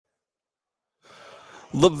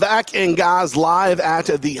Levac and Gaz live at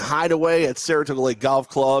the Hideaway at Saratoga Lake Golf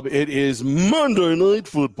Club. It is Monday Night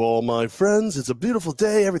Football, my friends. It's a beautiful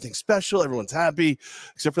day. Everything's special. Everyone's happy,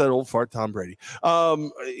 except for that old fart Tom Brady.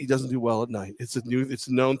 He doesn't do well at night. It's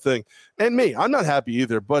a known thing. And me, I'm not happy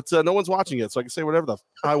either, but no one's watching it, so I can say whatever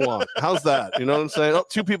I want. How's that? You know what I'm saying? Oh,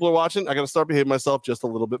 2 people are watching. I got to start behaving myself just a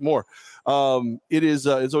little bit more.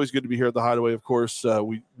 It's always good to be here at the Hideaway, of course.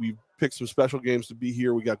 We picked some special games to be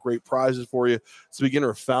here. We got great prizes for you. It's the beginner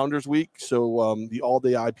of Founders Week, so the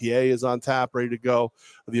all-day IPA is on tap, ready to go.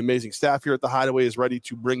 The amazing staff here at the Hideaway is ready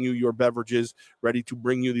to bring you your beverages, ready to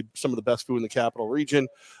bring you some of the best food in the capital region.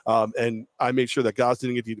 And I made sure that Gaz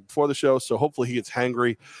didn't get to eat it before the show, so hopefully he gets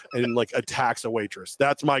hangry and attacks a waitress.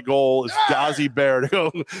 That's my goal, is Gazi Bear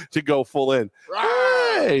to go full in.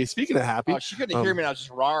 Hey, speaking of happy. Oh, she couldn't hear me, and I was just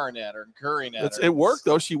roaring at her and curring at her. It worked,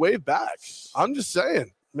 though. She waved back. I'm just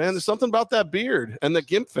saying. Man, there's something about that beard and the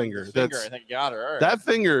gimp finger. I think got her. Right. That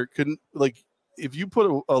finger couldn't, if you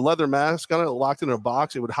put a leather mask on it, locked in a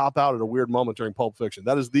box, it would hop out at a weird moment during Pulp Fiction.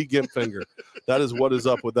 That is the gimp finger. That is what is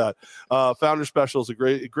up with that. Founder Special is a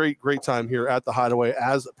great time here at the Hideaway,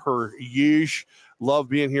 as per yeesh. Love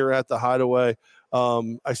being here at the Hideaway.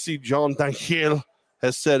 I see John Daniel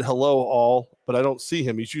has said hello all, but I don't see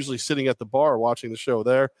him. He's usually sitting at the bar watching the show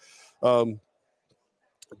there.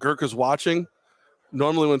 Gurkha's watching.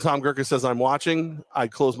 Normally when Tom Gurkha says I'm watching, I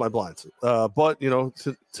close my blinds. But,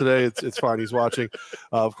 today it's fine. He's watching.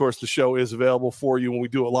 Of course, the show is available for you when we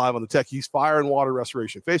do it live on the Tech East Fire and Water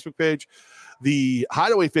Restoration Facebook page, the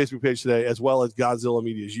Hideaway Facebook page today, as well as Godzilla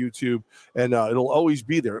Media's YouTube. And it'll always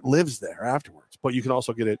be there. It lives there afterwards. But you can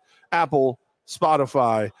also get it Apple,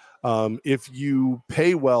 Spotify. If you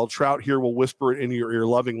pay well, Trout here will whisper it into your ear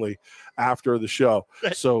lovingly after the show.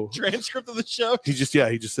 So transcript of the show. He just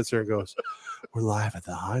sits there and goes, "We're live at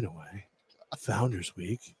the Hideaway, Founders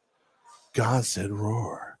Week. God said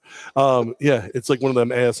roar." It's like one of them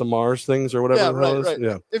ASMRs things or whatever. Right.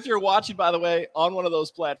 Yeah. If you're watching, by the way, on one of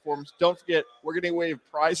those platforms, don't forget we're getting away with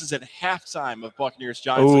prizes at halftime of Buccaneers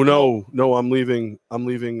Giants. Oh no, I'm leaving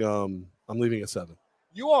at 7.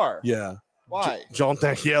 You are? Yeah. Why? John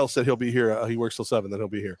Daniel said he'll be here. He works till 7, then he'll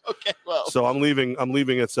be here. Okay, well. So I'm leaving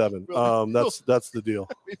at 7. That's the deal.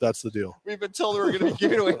 That's the deal. We've been told we're going to be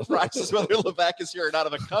giving away prizes whether Levac is here or not.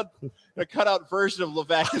 Of a cutout version of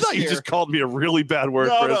Levac is here. You just called me a really bad word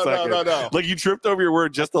for a second. No. Like you tripped over your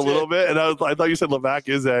word just a little bit, and I thought you said Levac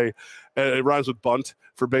is it rhymes with bunt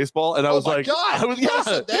for baseball, and I was like, God,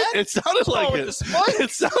 it sounded like it.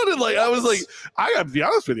 It sounded like I was like, I got to be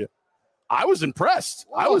honest with you. I was impressed.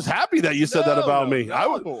 I was happy that you said that about me.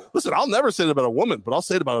 Listen, I'll never say it about a woman, but I'll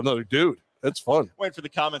say it about another dude. It's fun. Wait for the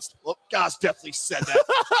comments. Look, Goss definitely said that.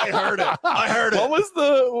 I heard it. What was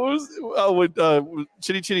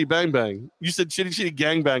Chitty Chitty Bang Bang? You said Chitty Chitty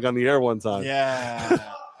Gang Bang on the air one time. Yeah.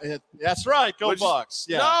 That's right. Go Bucks.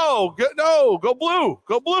 Yeah. No, go blue.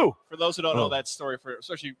 Go blue. For those who don't know that story, for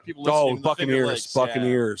especially people listening to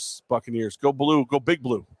Buccaneers. Go blue. Go big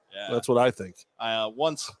blue. Yeah. That's what I think. I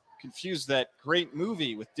once confused that great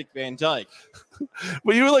movie with Dick Van Dyke.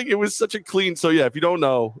 But you were like, it was such a clean. So yeah, if you don't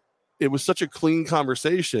know, it was such a clean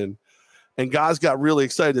conversation, and guys got really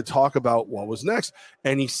excited to talk about what was next.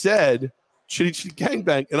 And he said, "Chitty Chitty Gang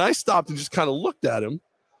Bang," and I stopped and just kind of looked at him,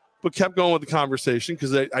 but kept going with the conversation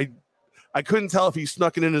because I couldn't tell if he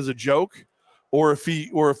snuck it in as a joke or if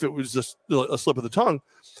it was just a slip of the tongue.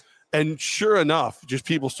 And sure enough, just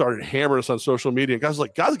people started hammering us on social media. And guys were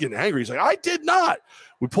like, "Guys are getting angry." He's like, "I did not."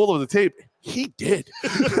 We pulled over the tape. He did.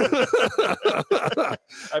 And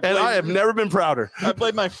I have never been prouder. I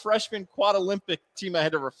played my freshman quad Olympic team. I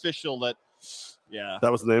had to official that. Yeah.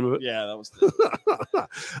 That was the name of it? Yeah, that was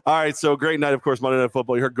All right, so great night, of course, Monday Night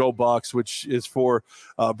Football. You heard Go Bucks, which is for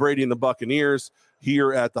Brady and the Buccaneers.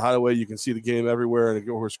 Here at the Hideaway, you can see the game everywhere, and of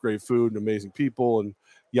course, great food and amazing people and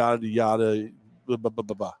yada, yada, blah, blah, blah,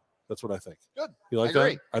 blah, blah. That's what I think. Good. You like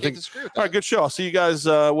that? I think. Disagree with that. All right, good show. I'll see you guys.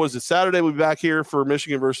 What is it, Saturday? We'll be back here for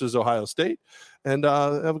Michigan versus Ohio State. And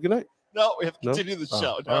have a good night. No, we have to continue the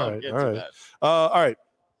show. All right.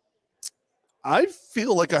 I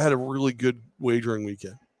feel like I had a really good wagering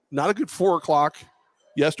weekend. Not a good 4 o'clock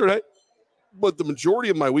yesterday, but the majority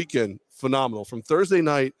of my weekend, phenomenal. From Thursday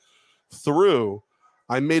night through,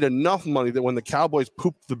 I made enough money that when the Cowboys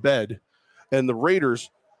pooped the bed and the Raiders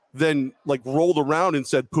then rolled around and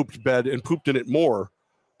said pooped bed and pooped in it more,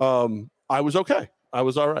 I was okay. I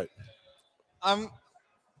was all right.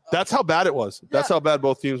 That's how bad it was. That's how bad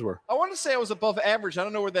both teams were. I want to say I was above average. I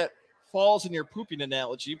don't know where that falls in your pooping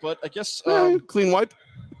analogy, but I guess clean wipe.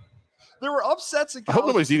 There were upsets in I hope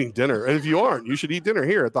nobody's eating dinner. And if you aren't, you should eat dinner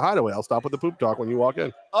here at the Hideaway. I'll stop with the Poop Talk when you walk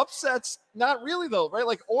in. Upsets, not really, though, right?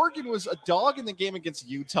 Like, Oregon was a dog in the game against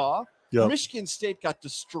Utah. Yep. Michigan State got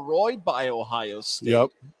destroyed by Ohio State. Yep.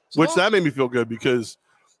 So Which that made me feel good because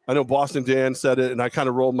I know Boston Dan said it, and I kind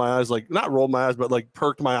of rolled my eyes, like not rolled my eyes, but like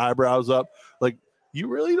perked my eyebrows up. Like, you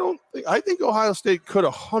really don't think? I think Ohio State could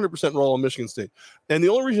 100% roll on Michigan State. And the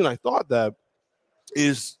only reason I thought that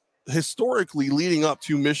is historically leading up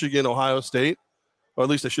to Michigan, Ohio State, or at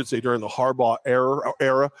least I should say during the Harbaugh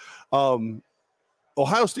era,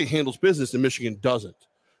 Ohio State handles business and Michigan doesn't.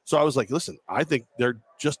 So I was like, listen, I think they're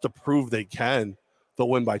just to prove they can, they'll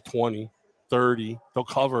win by 20, 30, they'll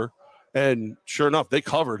cover. And sure enough, they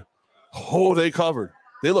covered. Oh, they covered.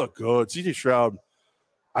 They look good. CJ Stroud,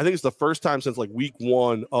 I think it's the first time since like week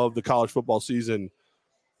 1 of the college football season,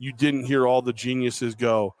 you didn't hear all the geniuses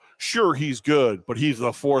go, sure, he's good, but he's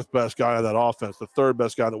the 4th best guy on that offense, the 3rd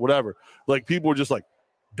best guy, whatever. Like, people were just like,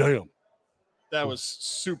 damn. That was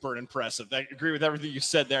super impressive. I agree with everything you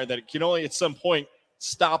said there, that it can only at some point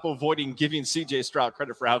stop avoiding giving CJ Stroud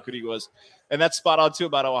credit for how good he was. And that's spot on, too,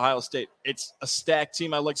 about Ohio State. It's a stacked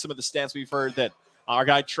team. I like some of the stats we've heard that our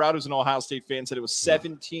guy Trout, who's an Ohio State fan, said it was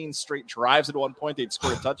 17 straight drives at one point. They'd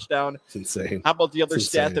scored a touchdown. It's insane. How about the other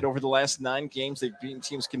stat that over the last 9 games, they've beaten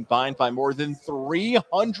teams combined by more than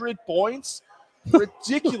 300 points?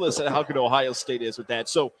 Ridiculous at how good Ohio State is with that.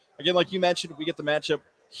 So, again, like you mentioned, we get the matchup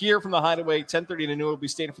here from the Hideaway, 10:30 to noon. We'll be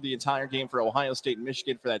staying for the entire game for Ohio State and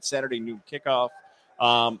Michigan for that Saturday noon kickoff.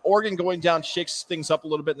 Oregon going down shakes things up a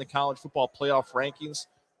little bit in the college football playoff rankings.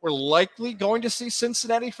 We're likely going to see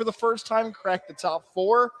Cincinnati for the first time crack the top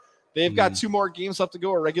 4. They've got 2 more games left to go,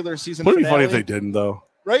 a regular season Wouldn't finale. it be funny if they didn't, though?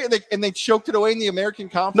 Right? And they choked it away in the American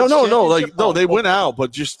Conference. No. They went out, but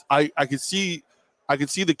just I could see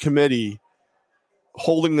the committee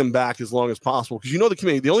holding them back as long as possible, because the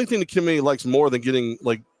committee. The only thing the committee likes more than getting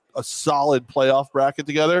like a solid playoff bracket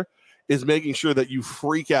together is making sure that you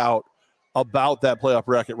freak out about that playoff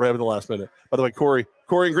bracket right at the last minute. By the way, Corey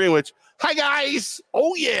in Greenwich. Hi guys!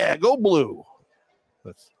 Oh yeah, go blue.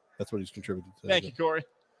 That's what he's contributed to. Thank you, Corey.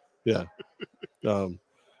 Yeah.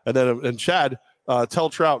 And Chad,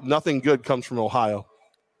 tell Trout nothing good comes from Ohio.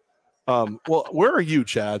 Well, where are you,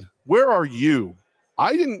 Chad? Where are you?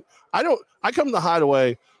 I come to the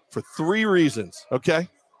Hideaway for 3 reasons. Okay,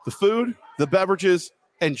 the food, the beverages,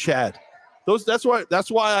 and Chad. That's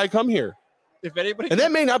why I come here. If anybody, and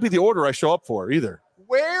that may not be the order I show up for either.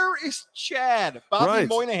 Where is Chad? Bobby Right.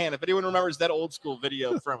 Moynihan, if anyone remembers that old school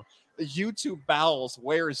video from the YouTube bowels,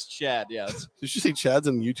 where is Chad? Yes. Did you see Chad's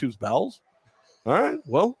in YouTube's bowels? All right.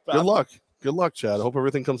 Well, good luck. Good luck, Chad. I hope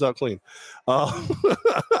everything comes out clean.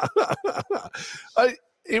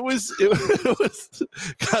 It was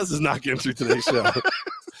Kaz is not getting through today's show.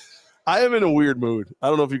 I am in a weird mood. I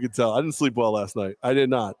don't know if you could tell. I didn't sleep well last night. I did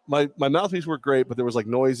not. My mouthpiece worked great, but there was like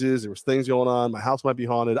noises. There was things going on. My house might be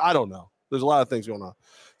haunted. I don't know. There's a lot of things going on.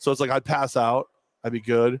 So it's like I'd pass out. I'd be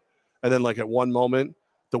good. And then like at one moment,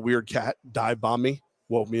 the weird cat dive bombed me,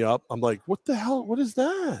 woke me up. I'm like, what the hell? What is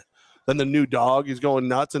that? Then the new dog is going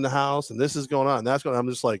nuts in the house, and this is going on. And that's going on. I'm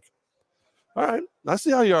just like, all right, I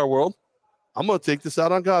see how you are, world. I'm going to take this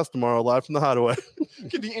out on Goss tomorrow, live from the Hideaway.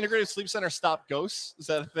 Could the Integrated Sleep Center stop ghosts? Is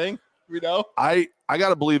that a thing? We know. I got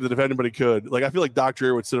to believe that if anybody could, like, I feel like Dr.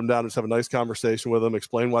 Ear would sit them down and just have a nice conversation with them,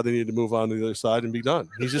 explain why they need to move on to the other side and be done.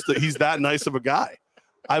 He's that nice of a guy.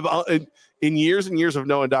 I've in years and years of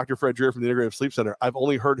knowing Dr. Fred Dreer from the Integrative Sleep Center, I've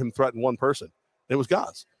only heard him threaten one person. And it was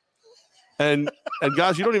Goz. And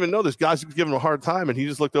Goz, you don't even know this. Goz was giving him a hard time, and he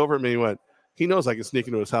just looked over at me and went, he knows I can sneak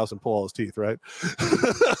into his house and pull all his teeth, right? What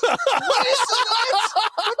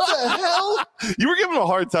the hell? You were giving him a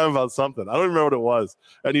hard time about something. I don't even remember what it was.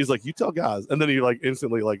 And he's like, you tell Goz. And then he like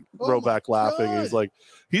instantly like wrote back laughing. And he's like,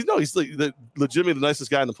 he's like legitimately the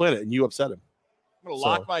nicest guy on the planet, and you upset him. I'm gonna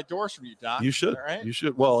lock my doors from you, Doc. You should. All right? You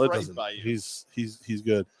should. Well, it Right doesn't. by you. He's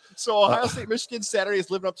good. So Ohio State, Michigan Saturday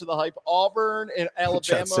is living up to the hype. Auburn and Alabama.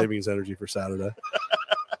 Chad's saving his energy for Saturday.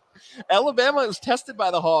 Alabama is tested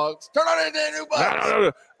by the Hogs. Turn on it, Daniel.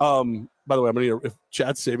 No. By the way, I'm gonna need if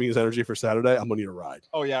Chad's saving his energy for Saturday, I'm gonna need a ride.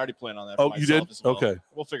 Oh yeah, I already planned on that. Oh, you did? Well. Okay.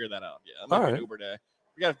 We'll figure that out. Yeah, I'm all like right. Uber day.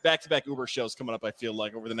 We got back-to-back Uber shows coming up. I feel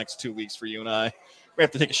like over the next 2 weeks for you and I. We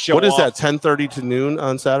have to take a show. What is off. that? 10:30 to noon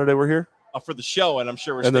on Saturday. We're here. For the show, and I'm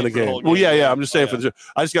sure we're and then staying the for game. whole Well, game. yeah. I'm just saying for the.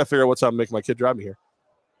 I just got to figure out what time to make my kid drive me here.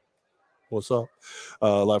 What's up?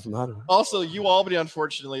 Live from the Hideaway. Also, Albany,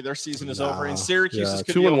 unfortunately, their season is over, and Syracuse is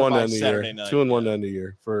going to be 2-1 over end of the Saturday year. night. 2-1 end of the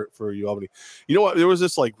year for Albany. You know what? There was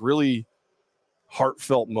this like really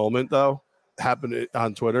heartfelt moment though happened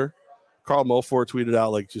on Twitter. Carl Mofor tweeted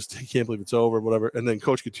out like, just he can't believe it's over, whatever. And then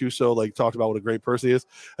Coach Gattuso like talked about what a great person he is.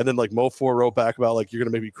 And then like Mofor wrote back about like, you're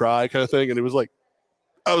gonna make me cry kind of thing. And it was like,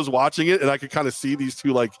 I was watching it and I could kind of see these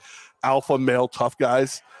two like alpha male tough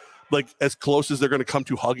guys, like as close as they're going to come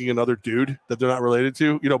to hugging another dude that they're not related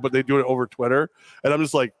to, but they do it over Twitter. And I'm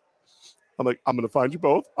just like, I'm going to find you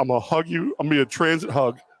both. I'm going to hug you. I'm going to be a transit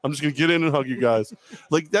hug. I'm just going to get in and hug you guys.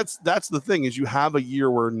 Like that's the thing is you have a year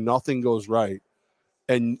where nothing goes right.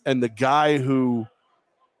 And the guy who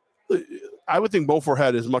I would think Mofor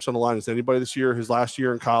had as much on the line as anybody this year, his last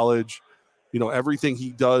year in college, everything he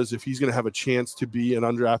does, if he's going to have a chance to be an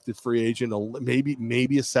undrafted free agent,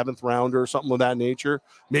 maybe a seventh rounder or something of that nature,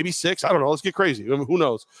 maybe 6. I don't know. Let's get crazy. I mean, who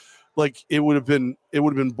knows? Like it would have been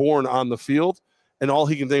born on the field, and all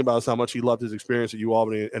he can think about is how much he loved his experience at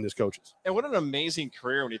UAlbany and his coaches. And what an amazing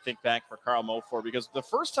career when you think back for Carl Mofor, because the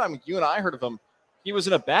first time you and I heard of him, he was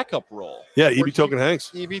in a backup role. Yeah, E.B. Token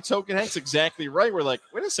Hanks. E.B. Token Hanks, exactly right. We're like,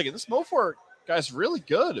 wait a second, this Mofor guy's really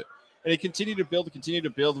good. And he continued to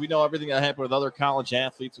build. We know everything that happened with other college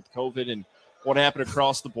athletes with COVID and what happened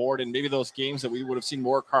across the board. And maybe those games that we would have seen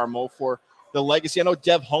more Carl Mofor, the legacy. I know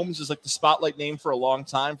Dev Holmes is like the spotlight name for a long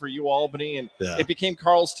time for UAlbany. And it became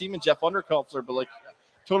Carl's team and Jeff Underculfler. But like,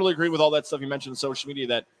 totally agree with all that stuff you mentioned on social media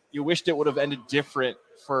that you wished it would have ended different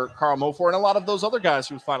for Carl Mofor and a lot of those other guys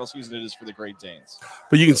whose final season it is for the Great Danes.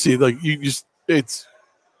 But you can see, like,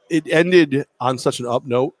 it ended on such an up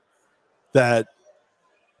note that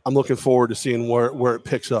I'm looking forward to seeing where it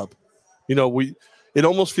picks up. It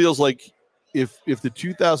almost feels like if the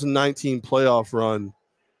 2019 playoff run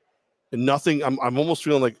and nothing, I'm almost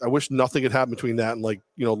feeling like I wish nothing had happened between that and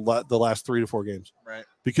the last 3 to 4 games. Right.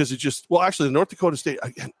 Because actually the North Dakota State,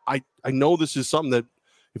 I know this is something that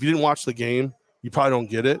if you didn't watch the game, you probably don't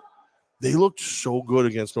get it. They looked so good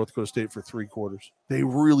against North Dakota State for 3 quarters. They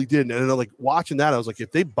really did. And like watching that, I was like,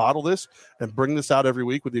 if they bottle this and bring this out every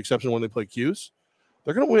week, with the exception of when they play Q's,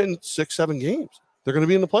 they're going to win 6-7 games. They're going to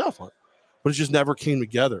be in the playoff hunt. But it just never came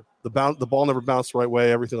together. The ball never bounced the right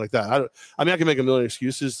way, everything like that. I can make a million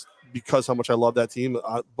excuses because how much I love that team,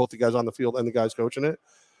 both the guys on the field and the guys coaching it.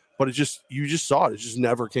 But you just saw it. It just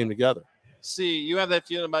never came together. See, you have that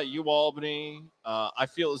feeling about UAlbany. I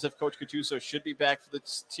feel as if Coach Gattuso should be back for the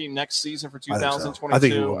team next season for 2022. I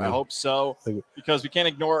think so. I hope so, because we can't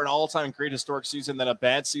ignore an all-time great historic season than a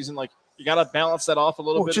bad season. Like, you got to balance that off a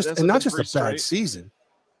little bit. And not just a bad season,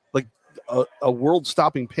 like a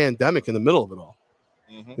world-stopping pandemic in the middle of it all.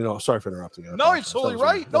 Mm-hmm. Sorry for interrupting you. No, it's totally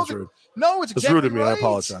right. No, it's exactly rude of me. right. I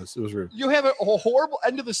apologize. It was rude. You have a horrible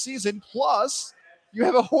end of the season, plus you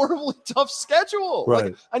have a horribly tough schedule. Right.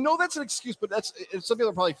 Like, I know that's an excuse, but some people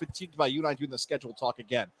are probably fatigued by you and I doing the schedule talk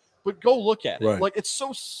again. But go look at it. Right. Like, it's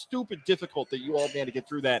so stupid difficult that you all had to get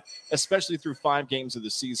through that, especially through 5 games of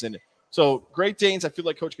the season. So, Great Danes, I feel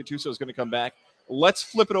like Coach Gattuso is going to come back. Let's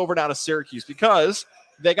flip it over now to Syracuse because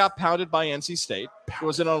they got pounded by NC State. It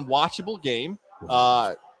was an unwatchable game.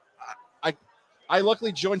 I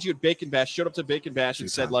luckily joined you at Bacon Bash, showed up to Bacon Bash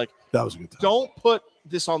and said, like, that was a good time. Don't put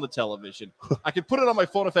this on the television. I can put it on my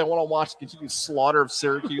phone if I want to watch the continued slaughter of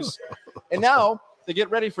Syracuse. And now they get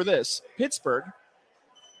ready for this. Pittsburgh.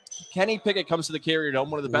 Kenny Pickett comes to the Carrier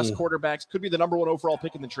Dome, one of the best quarterbacks, could be the number 1 overall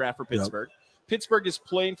pick in the draft for Pittsburgh. Yep. Pittsburgh is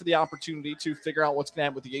playing for the opportunity to figure out what's going to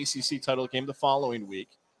happen with the ACC title game the following week.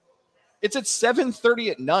 It's at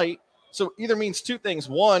 7:30 at night. So either means 2 things.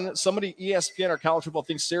 1, somebody, ESPN or college football,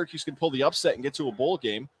 thinks Syracuse can pull the upset and get to a bowl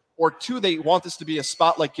game. Or 2, they want this to be a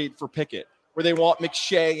spotlight gate for Pickett, where they want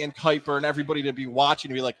McShay and Kuiper and everybody to be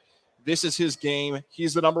watching and be like, this is his game.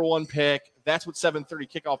 He's the number 1 pick. That's what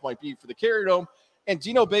 7:30 kickoff might be for the Carrier Dome. And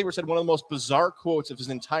Dino Babers said one of the most bizarre quotes of his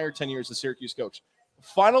entire 10 years as Syracuse coach.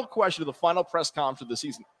 Final question of the final press conference of the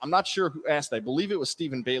season. I'm not sure who asked. I believe it was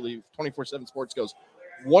Stephen Bailey, 24/7 Sports, goes,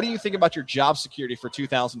 what do you think about your job security for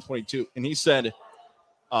 2022? And he said,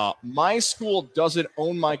 my school doesn't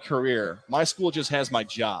own my career. My school just has my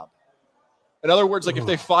job. In other words, like, if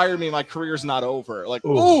they fire me, my career's not over. Like,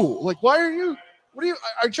 like, why are you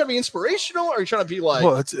trying to be inspirational? Or are you trying to be like,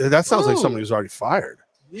 well, that sounds like somebody who's already fired.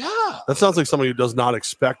 Yeah. That sounds like somebody who does not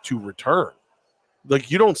expect to return.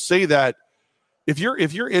 Like, you don't say that. If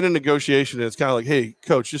you're in a negotiation and it's kind of like, hey,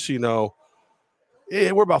 coach, just so you know,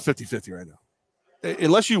 we're about 50-50 right now.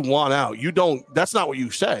 Unless you want out, you don't. That's not what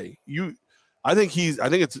you say. I think he's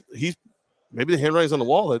maybe the handwriting's on the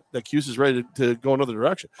wall that Cuse is ready to go another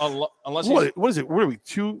direction. Unless what is it? What are we?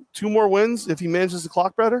 Two more wins if he manages the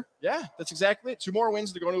clock better? Yeah, that's exactly it. 2 more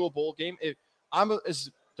wins to go into a bowl game. I'm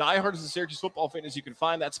as diehard as a Syracuse football fan as you can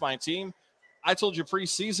find. That's my team. I told you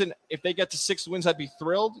preseason, if they get to 6 wins, I'd be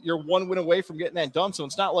thrilled. You're 1 win away from getting that done. So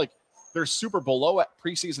it's not like they're super below at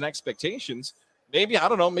preseason expectations. Maybe, I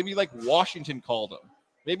don't know, maybe like Washington called him.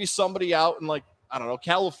 Maybe somebody out in like, I don't know,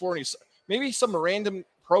 California. Maybe some random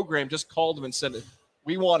program just called him and said,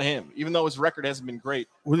 we want him, even though his record hasn't been great.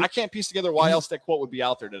 I can't piece together why else that quote would be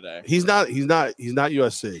out there today. He's not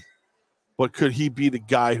USC. But could he be the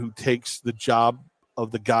guy who takes the job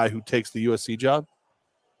of the guy who takes the USC job?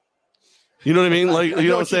 You know what I mean? Like, you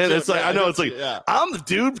know what I'm saying? It's like, I know it's like, I'm the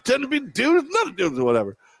dude, pretend to be the dude, it's not a dude, or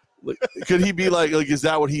whatever. Like, could he be like, is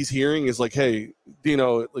that what he's hearing? Is like, hey,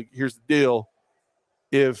 Dino, like, here's the deal.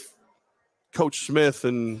 If Coach Smith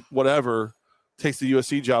and whatever takes the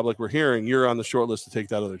USC job, like we're hearing, you're on the short list to take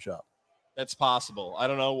that other job. That's possible. I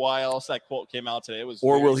don't know why else that quote came out today. It was,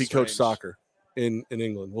 or will he coach soccer in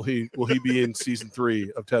England? Will he be in season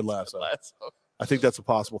 3 of Ted Lasso? I think that's a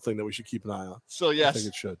possible thing that we should keep an eye on. So, yes. I think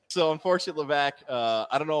it should. So, unfortunately, Levac,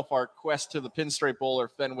 I don't know if our quest to the Pinstripe Bowl or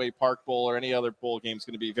Fenway Park Bowl or any other bowl game is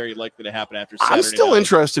going to be very likely to happen after Saturday I'm still night.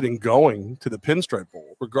 interested in going to the Pinstripe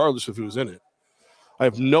Bowl, regardless of who's in it. I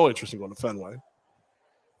have no interest in going to Fenway.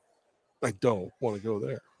 I don't want to go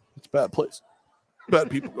there. It's a bad place. Bad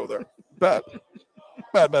people go there. Bad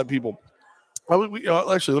people.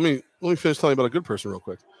 Actually, let me finish telling you about a good person real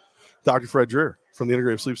quick. Dr. Fred Dreer from the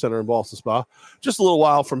Integrative Sleep Center in Boston Spa. Just a little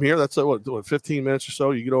while from here. That's what 15 minutes or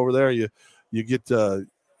so. You get over there. You get the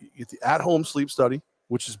at-home sleep study,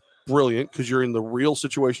 which is brilliant because you're in the real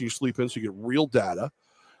situation you sleep in, so you get real data.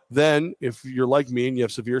 Then, if you're like me and you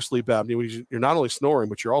have severe sleep apnea, you're not only snoring,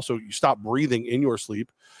 but you stop breathing in your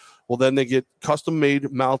sleep. Well, then they get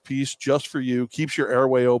custom-made mouthpiece just for you, keeps your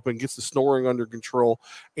airway open, gets the snoring under control,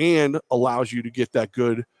 and allows you to get that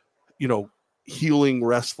good, healing,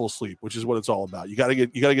 restful sleep, which is what it's all about. You got to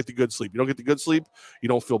get the good sleep. You don't get the good sleep, you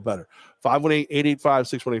don't feel better.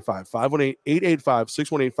 518-885-6185.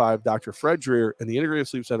 518-885-6185. Dr. Fred Dreer and the Integrative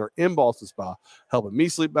Sleep Center in Boston Spa, helping me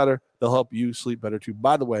sleep better. They'll help you sleep better too.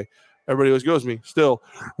 By the way, everybody always goes to me, still,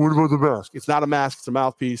 what about the mask? It's not a mask, it's a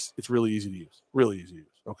mouthpiece. It's really easy to use. Really easy to use.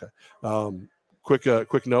 Okay.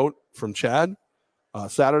 Quick note from Chad.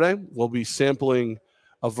 Saturday, we'll be sampling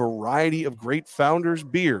a variety of great Founders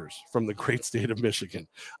beers from the great state of Michigan.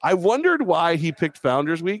 I wondered why he picked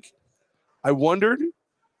Founders Week. I wondered,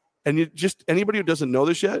 and anybody who doesn't know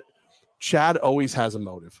this yet, Chad always has a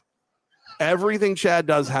motive. Everything Chad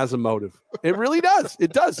does has a motive. It really does.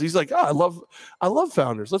 It does. He's like, oh, I love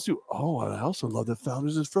Founders. Let's do. Oh, I also love that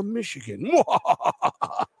Founders is from Michigan.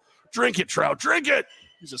 Drink it, Trout. Drink it.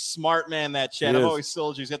 He's a smart man, that Chad. I've always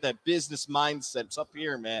told you he's got that business mindset. It's up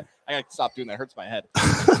here, man. I got to stop doing that. It hurts my head.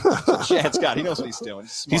 So Chad's got. He knows what he's doing.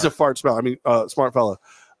 He's a smart fella.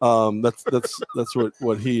 That's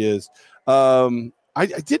what he is. I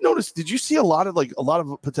did notice. Did you see a lot of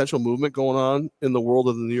potential movement going on in the world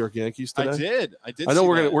of the New York Yankees today? I did. I know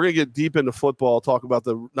we're gonna get deep into football. Talk about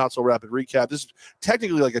the not so rapid recap. This is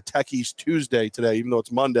technically like a Techies Tuesday today, even though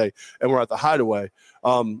it's Monday and we're at the Hideaway.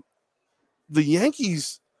 The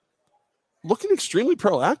Yankees looking extremely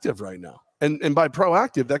proactive right now. And by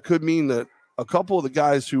proactive, that could mean that a couple of the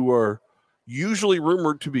guys who are usually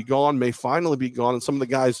rumored to be gone may finally be gone. And some of the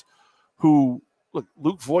guys who, look,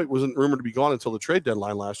 Luke Voit wasn't rumored to be gone until the trade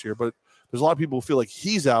deadline last year, but there's a lot of people who feel like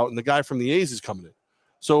he's out and the guy from the A's is coming in.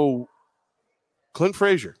 So Clint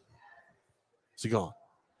Frazier, is he gone?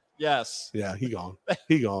 Yes. Yeah, he gone.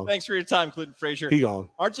 Thanks for your time, Clinton Frazier. He gone.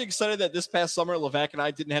 Aren't you excited that this past summer, Levac and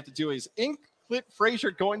I didn't have to do his ink? Clint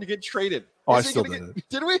Frazier going to get traded. I still did it.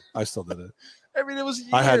 Did we? I still did it. I mean, it was a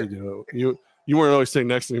year. I had to do it. You weren't always sitting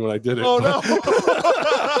next to me when I did it. Oh, no.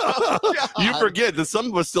 You forget that some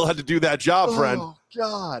of us still had to do that job, friend. Oh,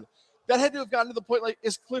 God. That had to have gotten to the point, like,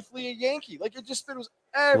 is Cliff Lee a Yankee? Like, it was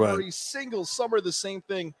every single summer the same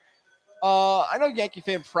thing. I know Yankee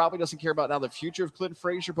fan probably doesn't care about now the future of Clinton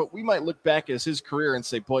Frazier, but we might look back at his career and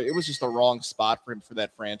say, boy, it was just the wrong spot for him for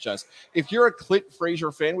that franchise. If you're a Clinton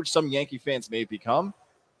Frazier fan, which some Yankee fans may become,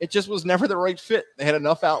 it just was never the right fit. They had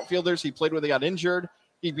enough outfielders. He played when they got injured.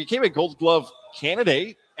 He became a Gold Glove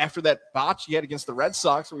candidate after that botch he had against the Red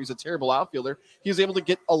Sox, where he was a terrible outfielder. He was able to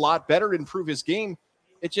get a lot better and improve his game.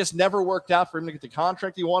 It just never worked out for him to get the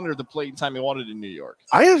contract he wanted or the playing time he wanted in New York.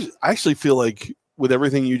 I actually feel like, with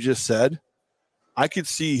everything you just said, I could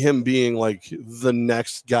see him being like the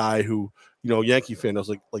next guy who, Yankee fan was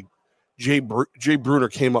like Jay Bruner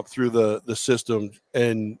came up through the system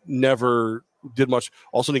and never did much.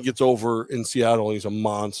 All of a sudden he gets over in Seattle and he's a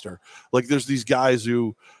monster. Like there's these guys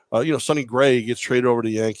who, Sonny Gray gets traded over to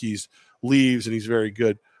the Yankees, leaves, and he's very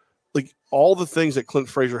good. Like all the things that Clint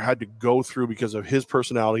Frazier had to go through because of his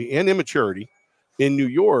personality and immaturity in New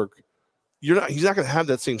York, he's not going to have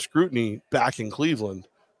that same scrutiny back in Cleveland.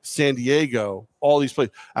 San Diego, all these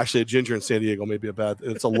places. Actually, a ginger in San Diego may be a bad.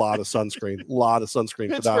 It's a lot of sunscreen. A lot of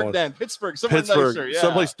sunscreen for that one. Then Pittsburgh, somewhere nicer, yeah.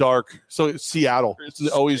 Someplace dark. So Seattle, it's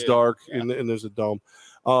always dark, yeah. and there's a dome.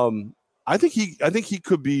 I think he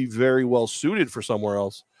could be very well suited for somewhere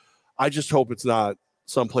else. I just hope it's not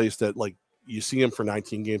someplace that like you see him for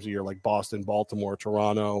 19 games a year, like Boston, Baltimore,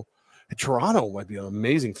 Toronto. And Toronto might be an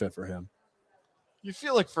amazing fit for him. You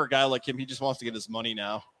feel like for a guy like him, he just wants to get his money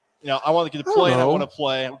now. I want to get to play. I want to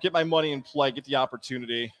play. Get my money and play. Get the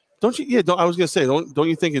opportunity. Don't you? Yeah. I was gonna say. Don't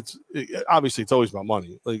you think obviously it's always about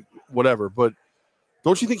money, like whatever. But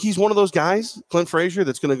don't you think he's one of those guys, Clint Frazier,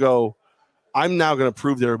 that's gonna go? I'm now gonna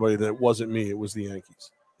prove to everybody that it wasn't me. It was the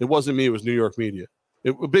Yankees. It wasn't me. It was New York media.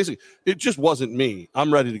 It just wasn't me.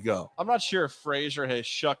 I'm ready to go. I'm not sure if Frazier has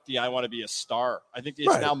shucked the I want to be a star. I think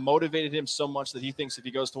it's now motivated him so much that he thinks if he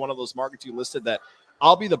goes to one of those markets you listed that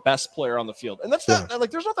I'll be the best player on the field. And that's not like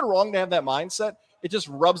there's nothing wrong to have that mindset. It just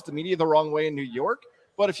rubs the media the wrong way in New York.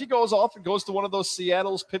 But if he goes off and goes to one of those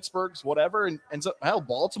Seattle's, Pittsburgh's, whatever, and ends up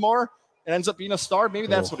Baltimore and ends up being a star, maybe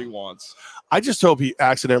that's what he wants. I just hope he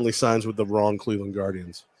accidentally signs with the wrong Cleveland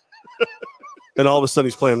Guardians. And all of a sudden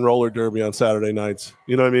he's playing roller derby on Saturday nights.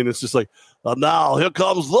 You know what I mean? It's just like, now here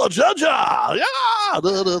comes the judge. Yeah.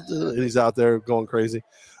 And he's out there going crazy.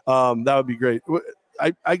 That would be great.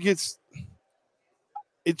 I guess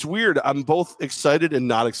it's weird. I'm both excited and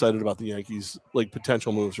not excited about the Yankees, like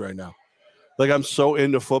potential moves right now. Like I'm so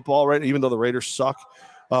into football right now, even though the Raiders suck.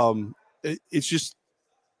 It's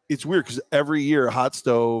weird because every year hot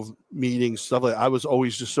stove meetings, stuff like that, I was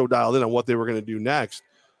always just so dialed in on what they were going to do next.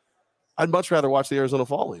 I'd much rather watch the Arizona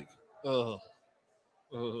Fall League.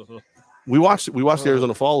 We watched the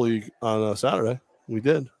Arizona Fall League on Saturday. We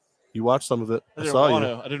did. You watched some of it. I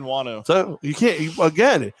didn't want to. So you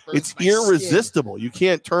can't. It's irresistible. You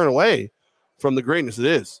can't turn away from the greatness it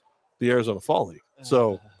is the Arizona Fall League.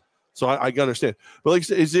 So I understand. But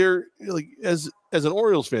like, is there like as an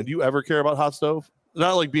Orioles fan, do you ever care about hot stove?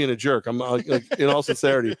 Not like being a jerk. I'm like in all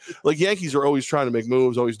sincerity. Like Yankees are always trying to make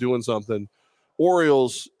moves, always doing something.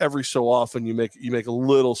 Orioles, every so often you make a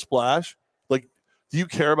little splash. Like, do you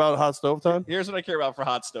care about hot stove time? Here's what I care about for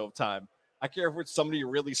hot stove time. I care if somebody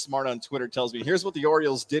really smart on Twitter tells me, here's what the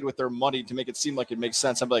Orioles did with their money to make it seem like it makes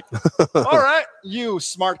sense. I'm like, all right, you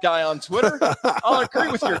smart guy on Twitter, I'll agree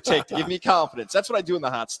with your take to give me confidence. That's what I do in the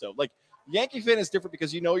hot stove. Like, Yankee fan is different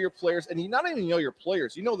because you know your players, and you not even know your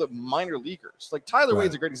players, you know the minor leaguers. Like Tyler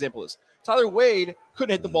Wade's a great example of this. Tyler Wade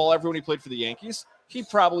couldn't hit the ball ever when he played for the Yankees. He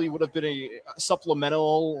probably would have been a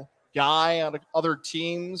supplemental guy on other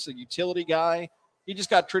teams, a utility guy. He just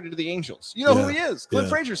got traded to the Angels. You know who he is. Clint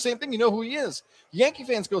Frazier, same thing. You know who he is. Yankee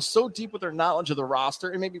fans go so deep with their knowledge of the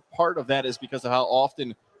roster, and maybe part of that is because of how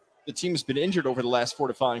often the team's been injured over the last 4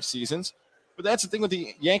 to 5 seasons. But that's the thing with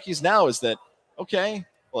the Yankees now is that, okay,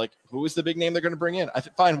 like, who is the big name they're going to bring in? I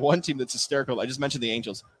find one team that's hysterical. I just mentioned the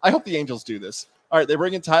Angels. I hope the Angels do this. All right, they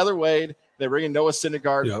bring in Tyler Wade. They bring in Noah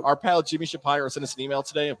Syndergaard. Yep. Our pal Jimmy Shapiro sent us an email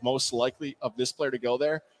today of most likely of this player to go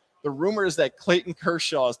there. The rumor is that Clayton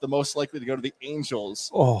Kershaw is the most likely to go to the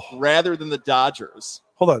Angels rather than the Dodgers.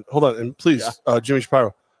 Hold on. And please, Jimmy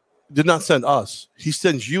Shapiro did not send us. He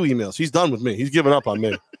sends you emails. He's done with me. He's given up on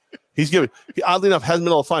me. He oddly enough, hasn't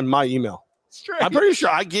been able to find my email. Strange. I'm pretty sure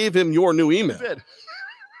I gave him your new email. He did.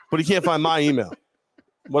 But he can't find my email.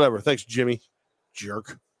 Whatever. Thanks, Jimmy.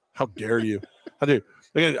 Jerk. How dare you? How dare you?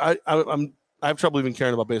 Again, I have trouble even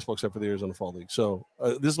caring about baseball except for the Arizona Fall League. So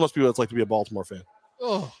this must be what it's like to be a Baltimore fan.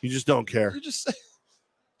 Oh, you just don't care. You just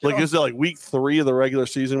like is it like week 3 of the regular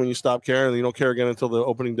season when you stop caring and you don't care again until the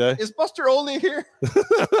opening day? Is Buster Olney here?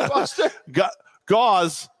 Buster.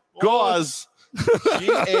 Gauze. Gause. All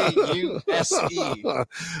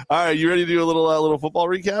right, you ready to do a little football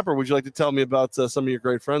recap, or would you like to tell me about some of your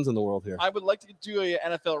great friends in the world here? I would like to do an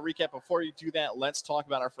NFL recap. Before you do that, let's talk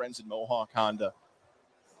about our friends in Mohawk Honda.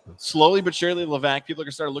 Slowly but surely, Levac, people are going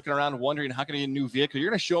to start looking around wondering how can I get a new vehicle. You're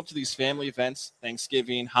going to show up to these family events,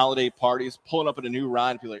 Thanksgiving, holiday parties, pulling up in a new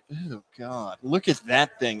ride and be like, oh, God, look at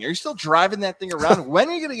that thing. Are you still driving that thing around? When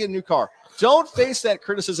are you going to get a new car? Don't face that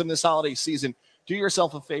criticism this holiday season. Do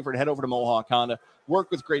yourself a favor and head over to Mohawk Honda. Work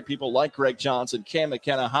with great people like Greg Johnson, Cam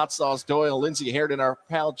McKenna, Hot Sauce Doyle, Lindsey Harden, our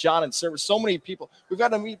pal John and Service. So many people. We've got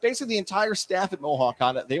to meet basically the entire staff at Mohawk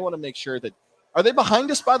Honda. They want to make sure that. Are they behind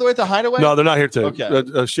us, by the way, at the Hideaway? No, they're not here today.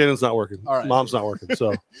 Okay. Shannon's not working. All right. Mom's not working.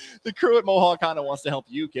 So the crew at Mohawk Honda wants to help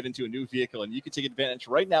you get into a new vehicle, and you can take advantage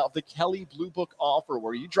right now of the Kelly Blue Book offer,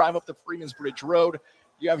 where you drive up the Freeman's Bridge Road,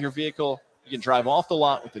 you have your vehicle, you can drive off the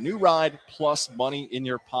lot with a new ride plus money in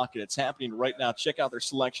your pocket. It's happening right now. Check out their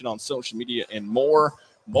selection on social media and more.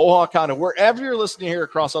 Mohawk Honda, wherever you're listening here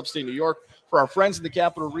across upstate New York. For our friends in the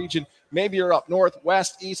capital region, maybe you're up north,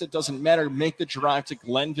 west, east, it doesn't matter. Make the drive to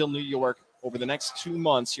Glenville, New York over the next 2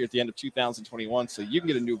 months here at the end of 2021 so you can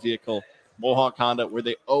get a new vehicle. Mohawk Honda, where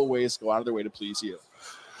they always go out of their way to please you.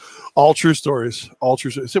 All true stories. All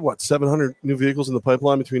true stories. What, 700 new vehicles in the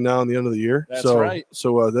pipeline between now and the end of the year? That's right.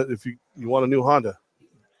 So that if you want a new Honda,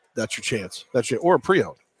 that's your chance. Or a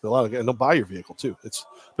pre-owned. And they'll buy your vehicle too.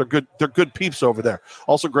 They're good. They're good peeps over there.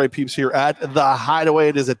 Also great peeps here at the Hideaway.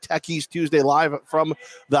 It is a Techies Tuesday live from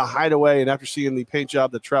the Hideaway. And after seeing the paint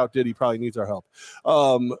job that Trout did, he probably needs our help.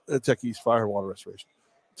 Techies Fire and Water Restoration.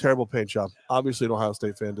 Terrible paint job. Obviously, an Ohio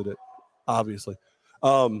State fan did it. Obviously.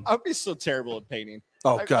 I'd be so terrible at painting.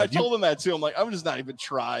 Oh God! I told him that too. I'm like, I'm just not even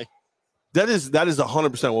try. That is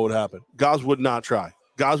 100% what would happen. Guys would not try.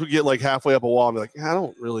 Guys would get like halfway up a wall and be like, I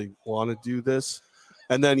don't really want to do this.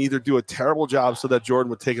 And then either do a terrible job so that Jordan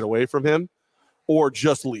would take it away from him or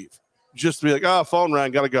just leave. Just to be like, phone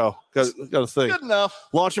rang, got to go. Got to think. Good enough.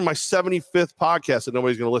 Launching my 75th podcast that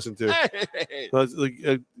nobody's going to listen to.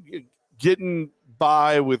 Hey. Getting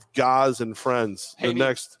by with guys and friends.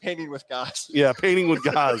 Painting with guys. Yeah, painting with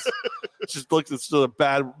guys. Just looks it's still a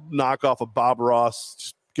bad knockoff of Bob Ross.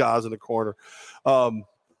 Just guys in the corner.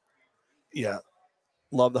 Yeah.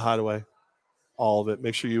 Love the Hideaway. All of it.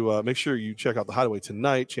 Make sure you check out the Hideaway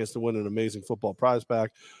tonight. Chance to win an amazing football prize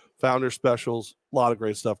pack. Founder specials. A lot of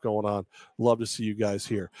great stuff going on. Love to see you guys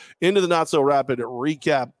here. Into the not so rapid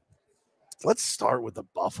recap. Let's start with the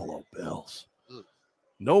Buffalo Bills.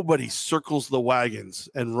 Nobody circles the wagons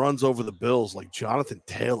and runs over the Bills like Jonathan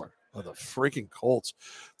Taylor of the freaking Colts.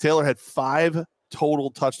 Taylor had 5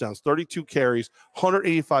 total touchdowns, 32 carries,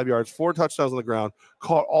 185 yards, 4 touchdowns on the ground,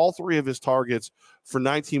 caught all 3 of his targets for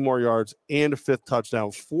 19 more yards and a 5th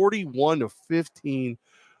touchdown, 41-15.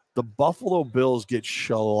 The Buffalo Bills get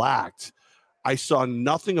shellacked. I saw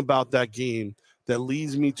nothing about that game that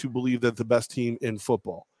leads me to believe that the best team in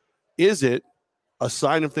football. Is it a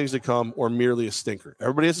sign of things to come or merely a stinker?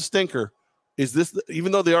 Everybody has a stinker. Is this,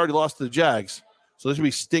 even though they already lost to the Jags, so this would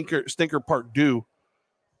be stinker part due,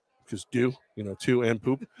 because two and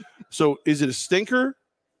poop. So is it a stinker,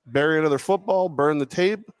 bury another football, burn the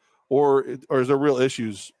tape, or is there real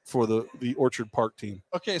issues for the Orchard Park team?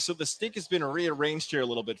 Okay, so the stink has been rearranged here a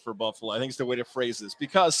little bit for Buffalo. I think it's the way to phrase this,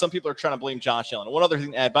 because some people are trying to blame Josh Allen. One other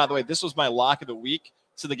thing to add, by the way, this was my lock of the week.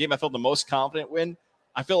 So the game I felt the most confident win.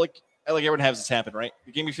 I feel like everyone has this happen, right?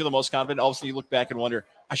 The game you feel the most confident, all of a sudden you look back and wonder,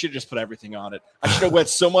 I should have just put everything on it. I should have went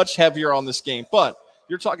so much heavier on this game. But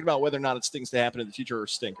you're talking about whether or not it's things to happen in the future or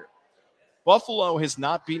stinker. Buffalo has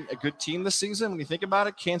not been a good team this season. When you think about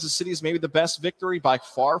it, Kansas City is maybe the best victory by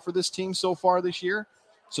far for this team so far this year.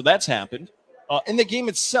 So that's happened. In the game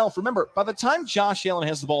itself, remember, by the time Josh Allen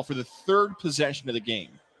has the ball for the 3rd possession of the game,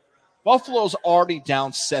 Buffalo's already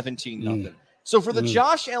down 17-0. So for the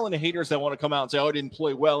Josh Allen haters that want to come out and say, he didn't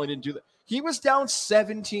play well, he didn't do that, he was down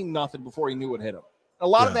 17-0 before he knew what hit him. A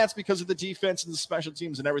lot of that's because of the defense and the special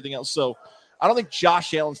teams and everything else. So I don't think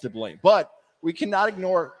Josh Allen's to blame. But we cannot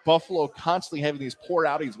ignore Buffalo constantly having these poor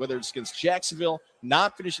outings, whether it's against Jacksonville,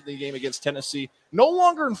 not finishing the game against Tennessee, no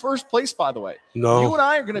longer in first place, by the way. No. You and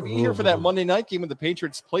I are going to be here for that Monday night game when the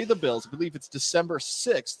Patriots play the Bills. I believe it's December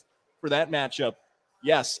 6th for that matchup.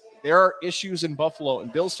 Yes, there are issues in Buffalo,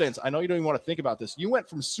 and Bills fans, I know you don't even want to think about this. You went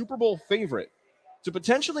from Super Bowl favorite to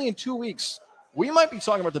potentially in 2 weeks, we might be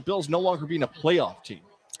talking about the Bills no longer being a playoff team.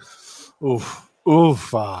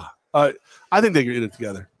 I think they can get it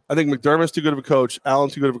together. I think McDermott's too good of a coach.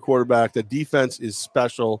 Allen's too good of a quarterback. The defense is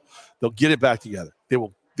special. They'll get it back together. They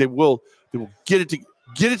will get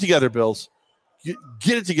it together, Bills.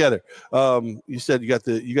 Get it together. You said you got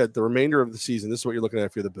the remainder of the season. This is what you're looking at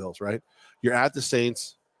if you're the Bills, right? You're at the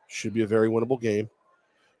Saints. Should be a very winnable game.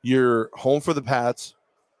 You're home for the Pats.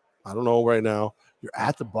 I don't know right now. You're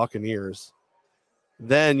at the Buccaneers.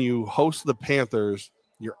 Then you host the Panthers.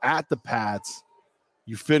 You're at the Pats.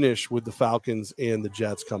 You finish with the Falcons and the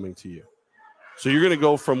Jets coming to you. So you're going to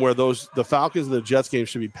go from where the Falcons and the Jets games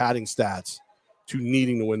should be padding stats to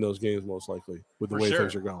needing to win those games most likely with the way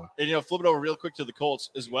things are going. And, flip it over real quick to the Colts.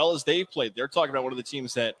 As well as they've played, they're talking about one of the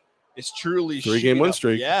teams that is truly 3-game win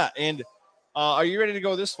streak. Yeah, and are you ready to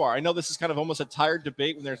go this far? I know this is kind of almost a tired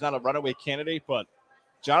debate when there's not a runaway candidate, but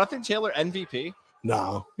Jonathan Taylor, MVP?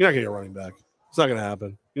 No, you're not going to get a running back. It's not going to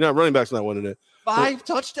happen. Running back's not winning it. 5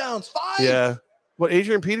 touchdowns. 5? Yeah. But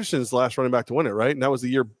Adrian Peterson's the last running back to win it, right? And that was the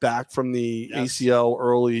year back from the ACL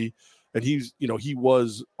early. And he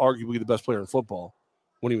was arguably the best player in football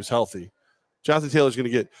when he was healthy. Jonathan Taylor's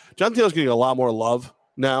going to get a lot more love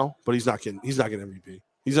now, but he's not getting MVP.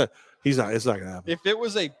 It's not going to happen. If it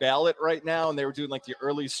was a ballot right now and they were doing like the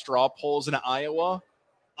early straw polls in Iowa,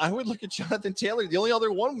 I would look at Jonathan Taylor. The only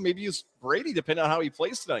other one maybe is Brady, depending on how he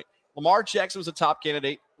plays tonight. Lamar Jackson was a top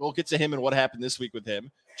candidate. We'll get to him and what happened this week with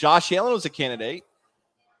him. Josh Allen was a candidate.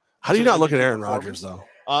 How do you not look at Aaron Rodgers, though?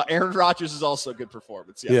 Aaron Rodgers is also a good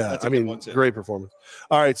performance. Yeah, that's I mean, great performance.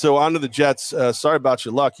 All right, so on to the Jets. Sorry about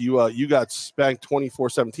your luck. You got spanked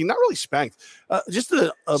 24-17. Not really spanked. Just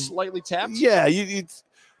a slightly tapped? Yeah,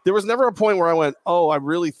 there was never a point where I went, oh, I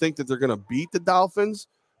really think that they're going to beat the Dolphins.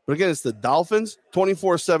 But again, it's the Dolphins,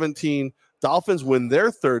 24-17. Dolphins win their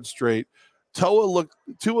third straight. Tua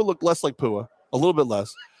looked less like Pua, a little bit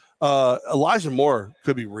less. Elijah Moore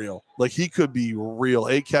could be real. Like, he could be real.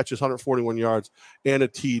 8 catches, 141 yards, and a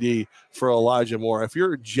TD for Elijah Moore. If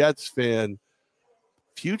you're a Jets fan,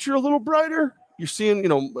 future a little brighter. You're seeing,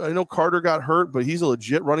 I know Carter got hurt, but he's a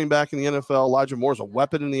legit running back in the NFL. Elijah Moore's a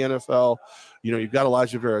weapon in the NFL. You've got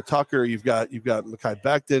Elijah Vera Tucker. You've got Mekhi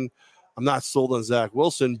Becton. I'm not sold on Zach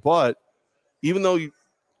Wilson, but even though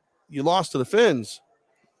you lost to the Finns,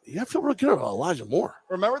 you have to feel really good about Elijah Moore.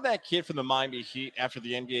 Remember that kid from the Miami Heat after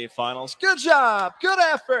the NBA Finals? Good job. Good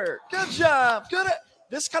effort. Good job.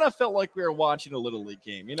 This kind of felt like we were watching a Little League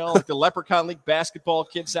game, like the Leprechaun League basketball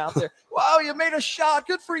kids out there. Wow, you made a shot.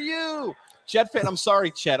 Good for you. Jet fan, I'm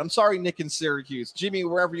sorry, Chet. I'm sorry, Nick in Syracuse. Jimmy,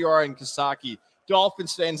 wherever you are in Kasaki.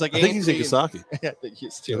 Dolphins fans like I think he's in Kasaki. I think he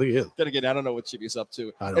is too. I think he is. Then again, I don't know what Jimmy's up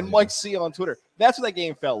to. And Mike C on Twitter. That's what that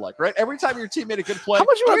game felt like, right? Every time your team made a good play, how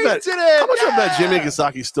much I bet Jimmy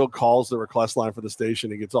Kasaki still calls the request line for the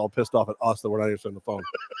station and gets all pissed off at us that we're not answering the phone.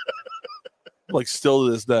 Like, still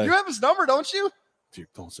to this day. You have his number, don't you? Dude,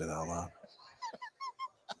 don't say that out loud.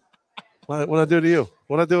 What I do to you?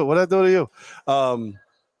 What I do to you?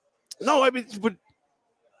 No, I mean, but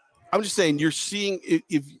I'm just saying, you're seeing,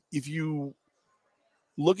 if you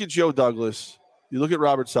look at Joe Douglas, you look at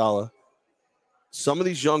Robert Saleh, some of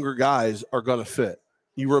these younger guys are going to fit.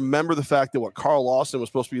 You remember the fact that Carl Lawson was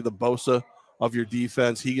supposed to be the Bosa of your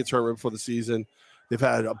defense. He gets hurt right before the season. They've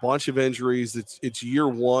had a bunch of injuries. It's year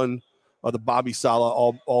one of the Bobby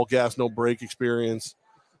Saleh all gas, no break experience.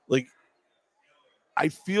 Like, I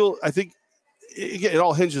think it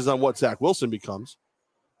all hinges on what Zach Wilson becomes.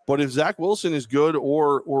 But if Zach Wilson is good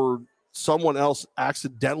or someone else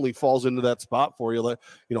accidentally falls into that spot for you, a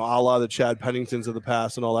la the Chad Penningtons of the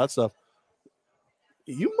past and all that stuff,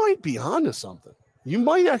 you might be onto something. You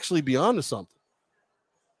might actually be onto something.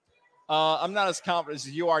 I'm not as confident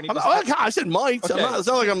as you are. I said might. Okay. It's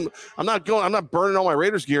not like I'm not burning all my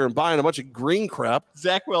Raiders gear and buying a bunch of green crap.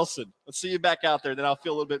 Zach Wilson, let's see you back out there. Then I'll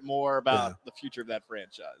feel a little bit more about the future of that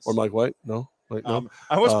franchise. Or Mike White? No. No.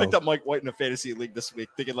 I almost picked up Mike White in a fantasy league this week,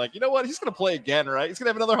 thinking like, you know what, he's going to play again, right? He's going to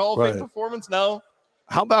have another Hall of Fame performance. No.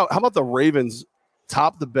 How about the Ravens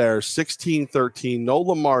top the Bears 16-13? No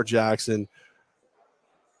Lamar Jackson.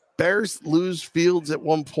 Bears lose Fields at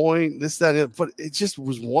one point. This, that, but it just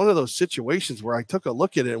was one of those situations where I took a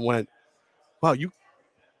look at it and went, "Wow, you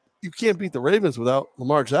can't beat the Ravens without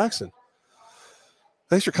Lamar Jackson."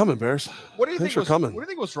 Thanks for coming, Bears. What do you think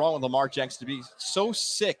was wrong with Lamar Jackson to be so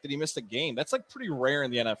sick that he missed a game? That's like pretty rare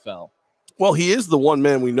in the NFL. Well, he is the one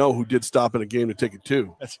man we know who did stop in a game to take it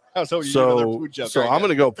too. So I'm going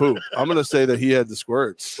to go poop. I'm going to say that he had the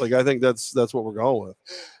squirts. Like, I think that's what we're going with.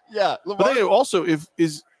 Yeah. Lamar, but then also,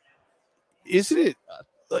 isn't it?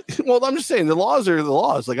 Well, I'm just saying the laws are the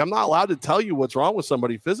laws. Like, I'm not allowed to tell you what's wrong with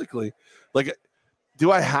somebody physically. Like,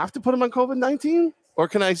 do I have to put him on COVID-19, or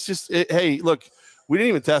can I just hey, look? We didn't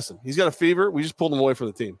even test him. He's got a fever. We just pulled him away from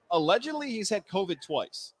the team. Allegedly, he's had COVID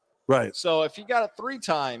twice. Right. So if he got it 3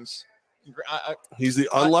 times, he's the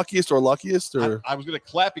unluckiest or luckiest. Or I was going to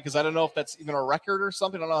clap because I don't know if that's even a record or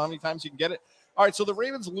something. I don't know how many times you can get it. All right. So the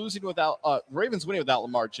Ravens winning without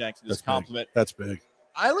Lamar Jackson is a compliment. That's big.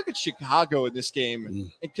 I look at Chicago in this game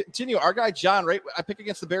and continue. Our guy John, right? I pick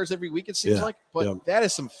against the Bears every week. It seems like, but that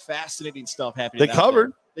is some fascinating stuff happening. They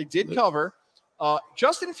covered. They did cover.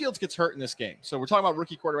 Justin Fields gets hurt in this game. So we're talking about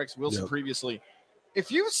rookie quarterbacks, Wilson previously.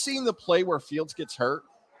 If you've seen the play where Fields gets hurt,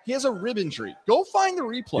 he has a rib injury. Go find the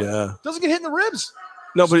replay. Yeah. Doesn't get hit in the ribs.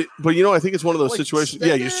 No, but I think it's one of those situations.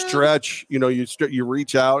 Yeah, you stretch, you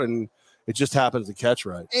reach out and it just happens to catch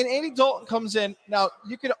right. And Andy Dalton comes in. Now,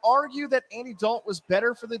 you could argue that Andy Dalton was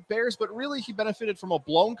better for the Bears, but really he benefited from a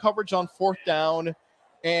blown coverage on 4th down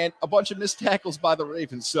and a bunch of missed tackles by the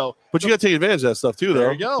Ravens. But you got to take advantage of that stuff too, though.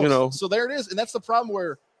 There you go. So there it is. And that's the problem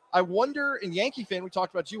where I wonder, in Yankee fan, we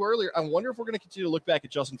talked about you earlier, I wonder if we're going to continue to look back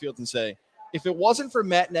at Justin Fields and say, if it wasn't for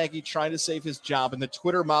Matt Nagy trying to save his job and the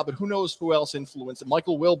Twitter mob and who knows who else influenced, and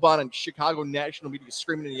Michael Wilbon and Chicago national media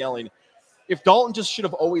screaming and yelling, if Dalton just should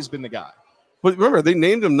have always been the guy. But remember, they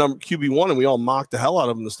named him QB1 and we all mocked the hell out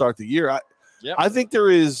of him to start the year. I think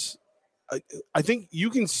there is I think you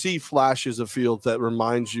can see flashes of Fields that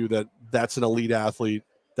reminds you that that's an elite athlete.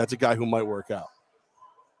 That's a guy who might work out.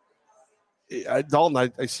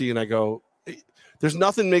 Dalton, I see and I go, there's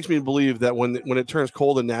nothing makes me believe that when it turns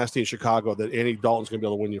cold and nasty in Chicago that Andy Dalton's going to be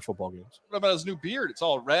able to win you football games. What about his new beard? It's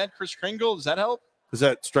all red. Kris Kringle, does that help? Does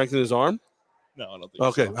that strengthen his arm? No, I don't think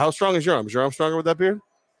okay. So. How strong is your arm? Is your arm stronger with that beard?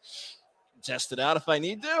 Test it out if I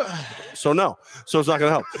need to. So no. So it's not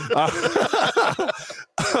going to help.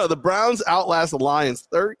 The Browns outlast the Lions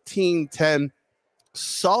 13-10.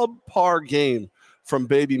 Subpar game from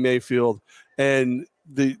Baby Mayfield. And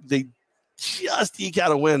they just eke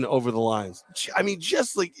out a win over the Lions. I mean,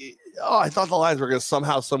 just like, I thought the Lions were going to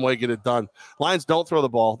somehow, some way get it done. Lions don't throw the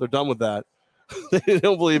ball. They're done with that. They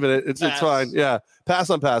don't believe in it. It's fine. Yeah. Pass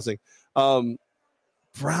on passing.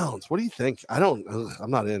 Browns, what do you think? I'm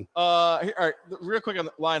not in. All right. Real quick on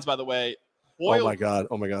the Lions, by the way. Oh my God.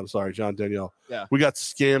 I'm sorry. John Danielle. Yeah. We got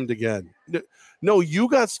scammed again. No, you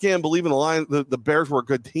got scammed believing the Lions, the Bears were a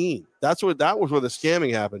good team. That was where the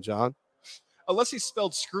scamming happened, John. Unless he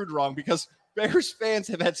spelled screwed wrong, because Bears fans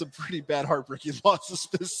have had some pretty bad heartbreaking losses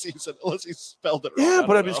this season, unless he spelled it wrong. Yeah,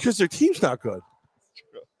 but it's because their team's not good.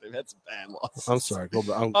 They've had some bad losses. I'm sorry. Go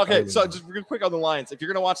back. Okay, so just real quick on the Lions. If you're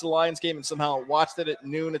going to watch the Lions game and somehow watch it at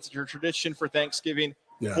noon, it's your tradition for Thanksgiving.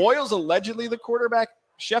 Yeah. Boyle's allegedly the quarterback.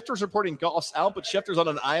 Schefter's reporting Goff's out, but Schefter's on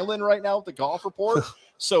an island right now with the Goff report.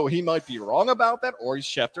 So he might be wrong about that, or he's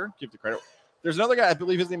Schefter. Give the credit. There's another guy, I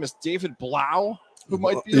believe his name is David Blau, who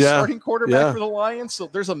might be the starting quarterback for the Lions. So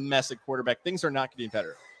there's a mess at quarterback. Things are not getting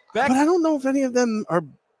better. But I don't know if any of them are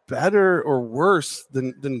better or worse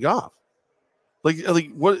than Goff.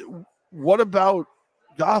 Like what about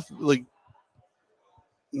Goff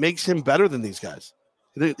makes him better than these guys?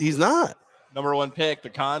 He's not. Number one pick, the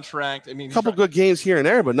contract. I mean, a couple good games here and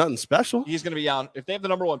there, but nothing special. He's going to be on. If they have the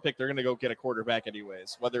number one pick, they're going to go get a quarterback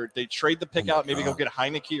anyways. Whether they trade the pick out, maybe go get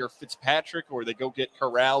Heineke or Fitzpatrick, or they go get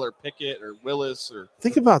Corral or Pickett or Willis. Or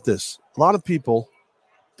think about this. A lot of people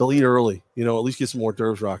delete early. At least get some more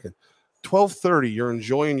nerves rocking. 12:30, you're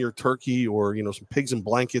enjoying your turkey or some pigs and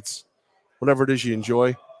blankets, whatever it is you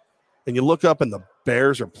enjoy, and you look up and the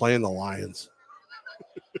Bears are playing the Lions.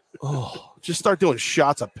 Oh, just start doing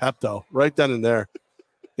shots of Pepto right then and there.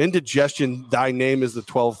 Indigestion, thy name is the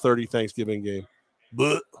 12:30 Thanksgiving game.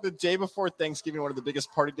 But the day before Thanksgiving, one of the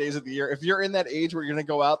biggest party days of the year. If you're in that age where you're going to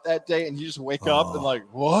go out that day and you just wake up and like,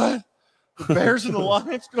 what? The Bears and the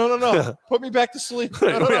Lions? No. Put me back to sleep.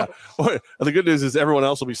 No. The good news is everyone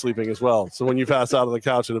else will be sleeping as well. So when you pass out on the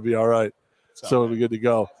couch, it'll be all right. So it'll be good to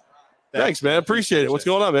go. Thanks, man. Appreciate it. What's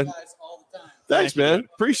going on, man? Thanks, man.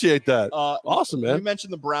 Appreciate that. Awesome, man. You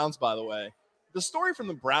mentioned the Browns, by the way. The story from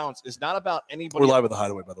the Browns is not about anybody. We're live at the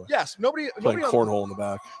Hideaway, by the way. Yes, nobody playing cornhole in the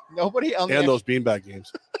back. Nobody on those beanbag games.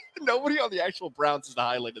 Nobody on the actual Browns is the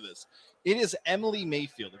highlight of this. It is Emily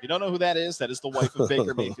Mayfield. If you don't know who that is the wife of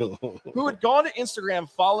Baker Mayfield, who had gone to Instagram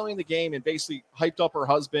following the game and basically hyped up her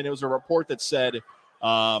husband. It was a report that said,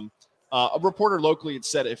 a reporter locally had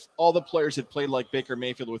said if all the players had played like Baker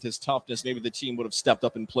Mayfield with his toughness, maybe the team would have stepped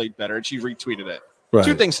up and played better. And she retweeted it. Right.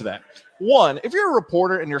 Two things to that. One, if you're a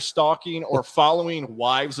reporter and you're stalking or following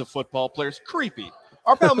wives of football players, creepy.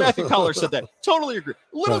 Our pal Matthew Collar said that. Totally agree.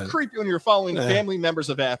 A little creepy when you're following family members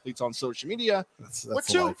of athletes on social media. That's but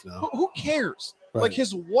two, who cares? Right. Like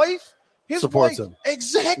his wife supports him.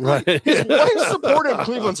 Exactly. Right. His wife supported him.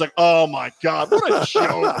 Cleveland's like, oh my God, what a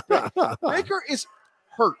joke. Baker is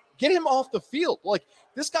hurt. Get him off the field. Like,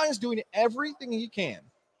 this guy is doing everything he can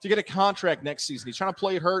to get a contract next season. He's trying to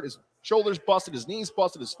play it hurt. His shoulder's busted, his knee's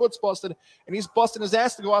busted, his foot's busted, and he's busting his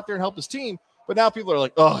ass to go out there and help his team. But now people are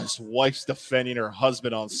like, oh, his wife's defending her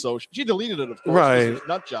husband on social. She deleted it, of course. Right.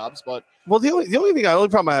 Nut jobs, but. Well, the only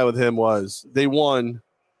problem I had with him was they won,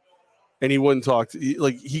 and he wouldn't talk.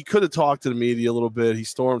 He could have talked to the media a little bit. He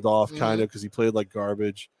stormed off kind of because he played like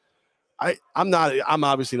garbage. I'm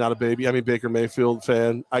obviously not a baby. I'm a Baker Mayfield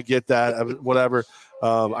fan. I get that. Whatever.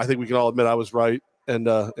 I think we can all admit I was right and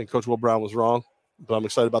Coach Will Brown was wrong. But I'm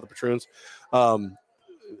excited about the Patroons.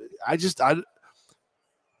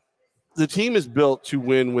 The team is built to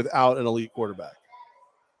win without an elite quarterback.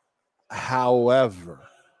 However,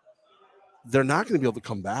 they're not going to be able to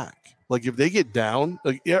come back. Like if they get down,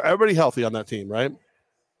 like everybody healthy on that team, right?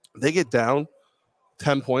 They get down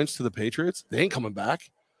 10 points to the Patriots. They ain't coming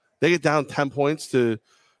back. They get down 10 points to,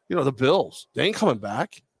 the Bills. They ain't coming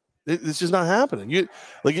back. It's just not happening.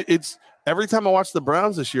 It's every time I watch the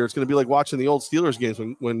Browns this year, it's going to be like watching the old Steelers games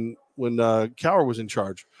when Cowher was in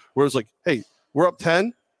charge, where it's like, hey, we're up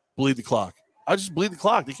 10, bleed the clock. I just bleed the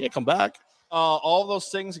clock. They can't come back. All of those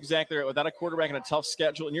things exactly right. Without a quarterback and a tough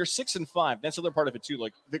schedule, and you're 6-5. That's the other part of it too.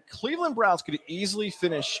 Like the Cleveland Browns could easily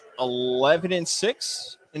finish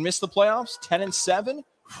 11-6 and miss the playoffs, 10-7.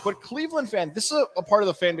 But Cleveland fan, this is a part of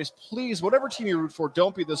the fan base. Please, whatever team you root for,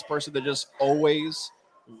 don't be this person that just always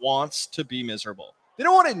wants to be miserable. They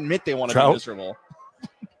don't want to admit they want to be miserable.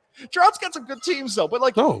 Trout's got some good teams though, but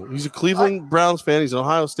like no, he's a Cleveland Browns fan. He's an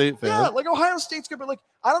Ohio State fan. Yeah, like Ohio State's good, but like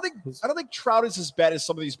I don't think Trout is as bad as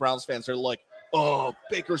some of these Browns fans. They're like, oh,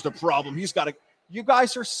 Baker's the problem. He's got to. You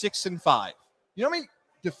guys are 6-5. You know how many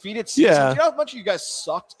defeated seasons? Yeah. You know how much of you guys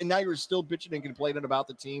sucked, and now you're still bitching and complaining about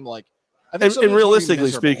the team. Like, I and think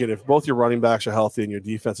realistically speaking, if both your running backs are healthy and your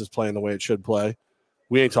defense is playing the way it should play,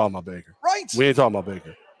 we ain't talking about Baker. Right. We ain't talking about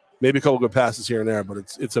Baker. Maybe a couple good passes here and there, but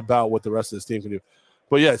it's about what the rest of this team can do.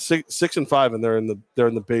 But yeah, 6-5, and they're in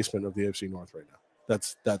the basement of the AFC North right now.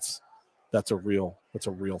 That's a real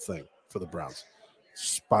thing for the Browns.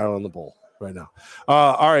 Spiraling the bowl right now.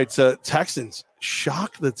 All right, so Texans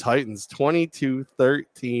shock the Titans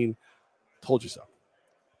 22-13. Told you so.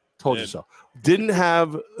 Told you so. Didn't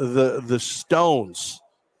have the stones,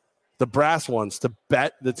 the brass ones, to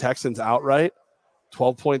bet the Texans outright.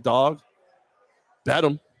 12-point dog. Bet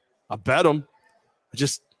them. I bet them. I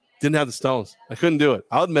just didn't have the stones. I couldn't do it.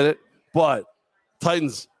 I'll admit it. But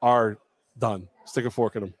Titans are done. Stick a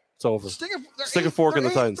fork in them. It's over. Stick a fork in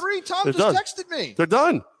the Titans. Tom They're just done. texted me. They're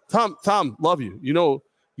done. Tom, love you. You know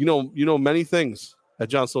many things at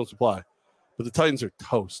Johnstone Supply, but the Titans are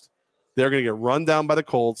toast. They're going to get run down by the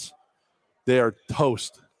Colts. They are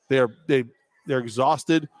toast. They're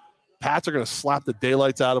exhausted. Pats are going to slap the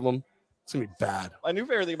daylights out of them. It's going to be bad. My new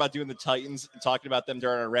favorite thing about doing the Titans and talking about them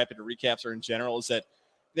during our rapid recaps or in general is that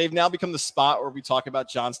they've now become the spot where we talk about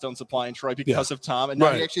Johnstone Supply and Troy because of Tom. And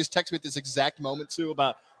now he actually has texted me at this exact moment, too,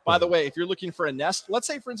 about, by the way, if you're looking for a nest, let's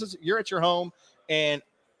say, for instance, you're at your home and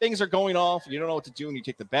things are going off and you don't know what to do and you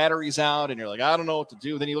take the batteries out and you're like, I don't know what to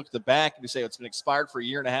do. Then you look at the back and you say, it's been expired for a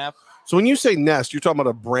year and a half. So when you say Nest, you're talking about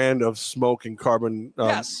a brand of smoke and carbon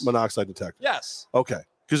monoxide detector. Yes. Okay.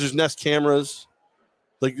 Because there's Nest cameras.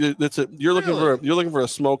 Like you're looking for a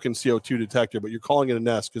smoke and CO2 detector, but you're calling it a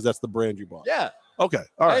Nest because that's the brand you bought. Yeah. Okay.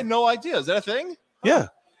 All right. I had no idea. Is that a thing? Yeah.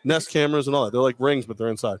 Nest cameras and all that. They're like rings, but they're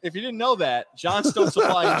inside. If you didn't know that, Johnstone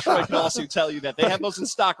Supply in Troy can also tell you that they have those in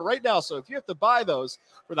stock right now. So if you have to buy those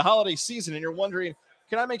for the holiday season and you're wondering,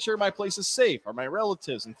 can I make sure my place is safe? Are my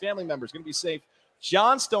relatives and family members going to be safe?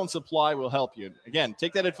 Johnstone Supply will help you. Again,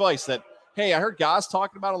 take that advice that, hey, I heard Gaz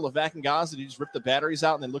talking about on Levac and Gaz that he just ripped the batteries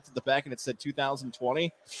out and then looked at the back and it said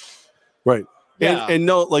 2020. Right. Yeah. And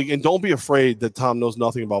don't be afraid that Tom knows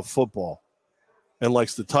nothing about football and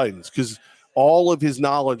likes the Titans, because all of his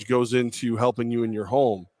knowledge goes into helping you in your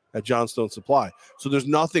home at Johnstone Supply. So there's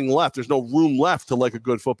nothing left. There's no room left to like a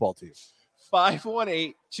good football team.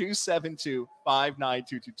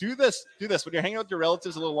 518-272-5922. Do this. When you're hanging out with your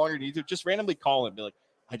relatives a little longer, you need to just randomly call and be like,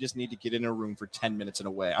 I just need to get in a room for 10 minutes and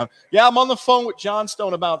away. I'm on the phone with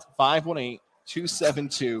Johnstone about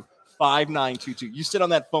 518-272-5922. You sit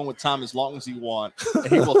on that phone with Tom as long as you want, and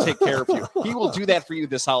he will take care of you. He will do that for you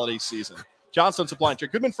this holiday season. Johnstone Supply and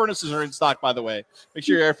Trade. Goodman Furnaces are in stock, by the way. Make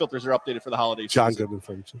sure your air filters are updated for the holiday season. John Goodman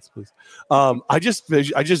Furnaces, please. I just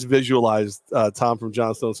visualized Tom from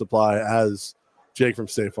Johnstone Supply as Jake from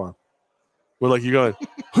State Farm. We're like, you're going,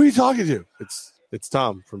 who are you talking to? It's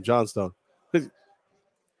Tom from Johnstone.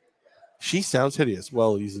 She sounds hideous.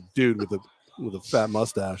 Well, he's a dude with a fat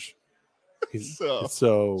mustache.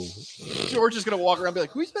 So George is going to walk around and be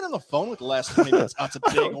like, who's been on the phone with the last 20 minutes? Oh, it's a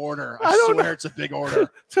big order. I swear it's a big order.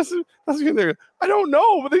 I don't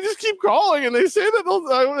know, but they just keep calling and they say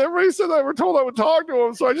that everybody said that we're told I would talk to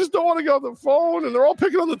them. So I just don't want to get on the phone, and they're all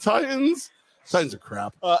picking on the Titans. Titans are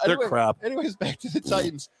crap. They're crap. Anyways, back to the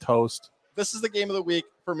Titans. Toast. This is the game of the week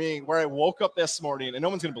for me where I woke up this morning, and no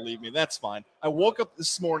one's going to believe me. That's fine. I woke up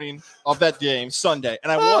this morning of that game, Sunday, and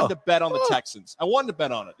I wanted to bet on the Texans. I wanted to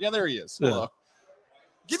bet on it. Yeah, there he is. Hello. Yeah.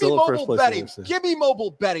 Give me mobile betting. Give me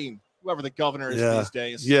mobile betting, whoever the governor is these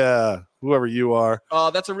days. Yeah, whoever you are.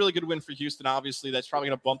 That's a really good win for Houston, obviously. That's probably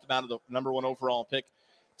going to bump them out of the number 1 overall pick.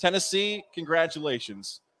 Tennessee,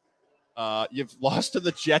 congratulations. You've lost to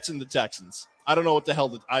the Jets and the Texans. I don't know what the hell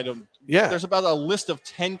there's about a list of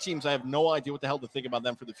 10 teams. I have no idea what the hell to think about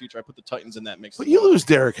them for the future. I put the Titans in that mix. But you lose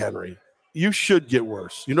Derrick Henry. You should get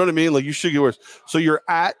worse. You know what I mean? Like, you should get worse. So you're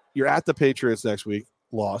at the Patriots next week.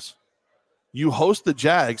 Loss. You host the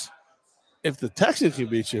Jags. If the Texans can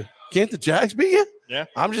beat you, can't the Jags beat you? Yeah.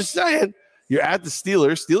 I'm just saying. You're at the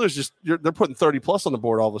Steelers. They're putting 30 plus on the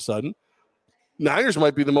board all of a sudden. Niners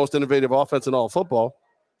might be the most innovative offense in all of football.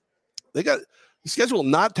 They got the schedule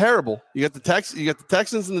not terrible. You got the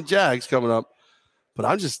Texans and the Jags coming up. But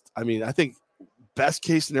I think best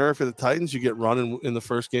case scenario for the Titans, you get run in the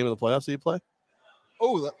first game of the playoffs that you play?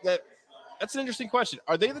 Oh, that's an interesting question.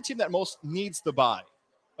 Are they the team that most needs the bye?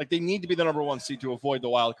 Like they need to be the number 1 seed to avoid the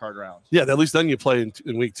wild card round. Yeah, at least then you play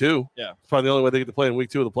in week 2. Yeah. It's probably the only way they get to play in week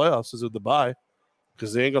 2 of the playoffs is with the bye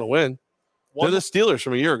because they ain't going to win. They're the Steelers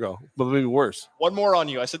from a year ago, but maybe worse. One more on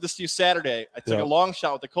you. I said this to you Saturday. I took a long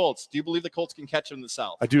shot with the Colts. Do you believe the Colts can catch them in the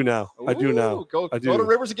South? I do now. Ooh, I do now. Go to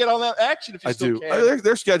Rivers and get on that action if you still can.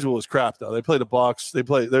 Their schedule is crap, though. They play the Bucs.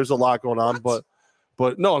 There's a lot going on, but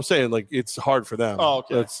no, I'm saying like it's hard for them. Oh,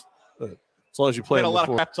 okay. As long as you play. A lot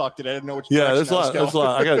of crap talk today. I didn't know what. There's a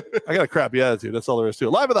lot. I got a crappy attitude. That's all there is to it.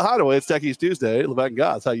 Live at the Hideaway. It's Techies Tuesday. Levesque and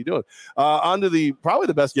Goss. How you doing? On to probably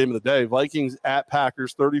the best game of the day. Vikings at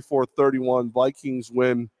Packers. 34-31. Vikings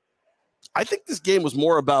win. I think this game was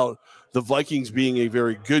more about the Vikings being a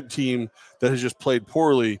very good team that has just played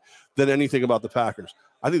poorly than anything about the Packers.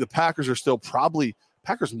 I think the Packers are still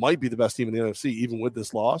Packers might be the best team in the NFC even with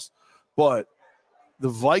this loss, but the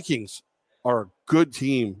Vikings are a good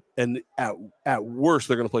team, and at worst,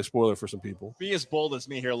 they're going to play spoiler for some people. Be as bold as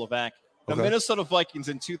me here, Levac. The Minnesota Vikings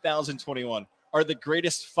in 2021 are the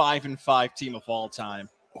greatest 5-5 team of all time.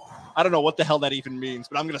 I don't know what the hell that even means,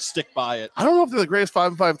 but I'm going to stick by it. I don't know if they're the greatest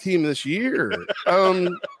 5-5 team this year.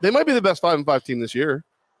 They might be the best 5-5 team this year.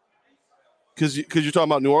 Because you're talking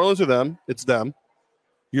about New Orleans or them, it's them.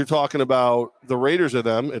 You're talking about the Raiders or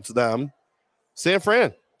them, it's them. San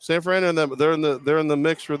Fran and them, they're in the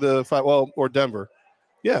mix for the or Denver.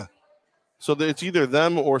 Yeah. So it's either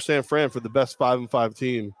them or San Fran for the best 5-5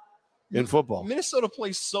 team in football. Minnesota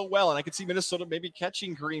plays so well, and I could see Minnesota maybe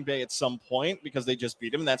catching Green Bay at some point because they just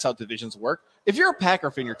beat them, and that's how divisions work. If you're a Packer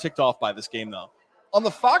fan, you're ticked off by this game, though. On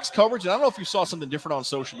the Fox coverage, and I don't know if you saw something different on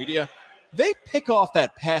social media, they pick off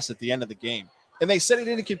that pass at the end of the game, and they said he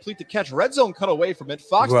didn't complete the catch. Red Zone cut away from it.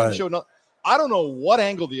 Fox didn't show nothing. I don't know what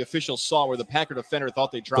angle the officials saw where the Packer defender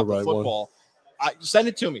thought they dropped the football. Send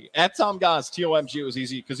it to me. At Tom Goss, TOMG, it was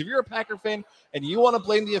easy. Because if you're a Packer fan and you want to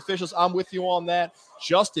blame the officials, I'm with you on that.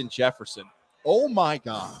 Justin Jefferson. Oh, my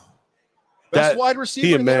God. Best wide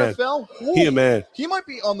receiver in the NFL? Ooh, he a man. He might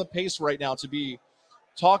be on the pace right now to be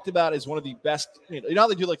talked about as one of the best. You know how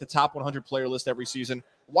they do like the top 100 player list every season?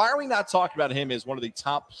 Why are we not talking about him as one of the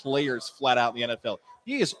top players flat out in the NFL?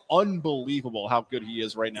 He is unbelievable how good he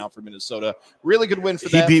is right now for Minnesota. Really good win for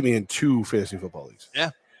them. He beat me in 2 fantasy football leagues. Yeah.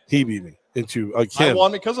 He beat me in 2. I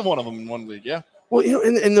won because of one of them in one league, yeah. Well,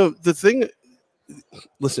 and the thing,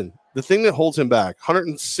 listen, the thing that holds him back,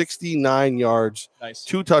 169 yards,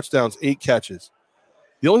 2 touchdowns, 8 catches.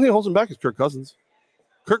 The only thing that holds him back is Kirk Cousins.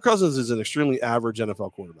 Kirk Cousins is an extremely average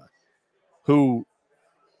NFL quarterback who,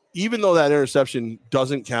 even though that interception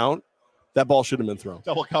doesn't count, that ball should have been thrown.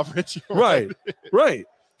 Double coverage. Right.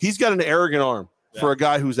 He's got an arrogant arm for a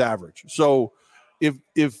guy who's average. So if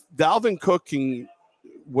Dalvin Cook can,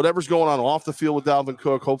 whatever's going on off the field with Dalvin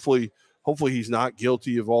Cook, hopefully he's not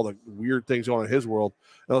guilty of all the weird things going on in his world.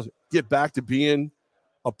 And get back to being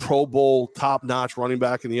a Pro Bowl top-notch running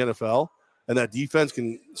back in the NFL, and that defense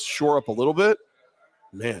can shore up a little bit,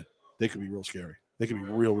 man, they could be real scary. They could be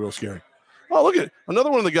real scary. Oh, look at another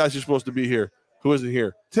one of the guys who's supposed to be here who isn't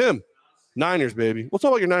here. Tim. Niners, baby. We'll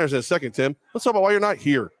talk about your Niners in a second, Tim. Let's talk about why you're not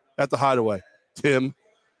here at the Hideaway, Tim.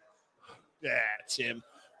 Yeah, Tim.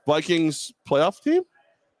 Vikings playoff team?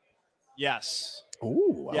 Yes.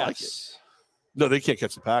 Ooh, I like it. No, they can't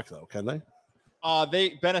catch the Pack, though, can they?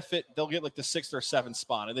 They benefit. They'll get like the 6th or 7th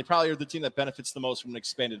spot, and they probably are the team that benefits the most from an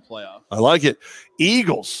expanded playoff. I like it.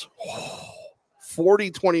 Eagles,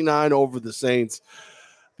 40-29 over the Saints.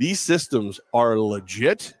 These systems are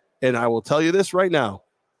legit, and I will tell you this right now.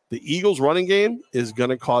 The Eagles running game is going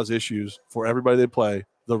to cause issues for everybody they play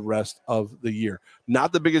the rest of the year.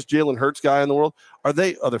 Not the biggest Jalen Hurts guy in the world. Are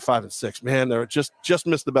they? Oh, they're 5-6. Man, they're just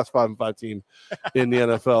missed the best 5-5 team in the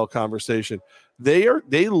NFL conversation. They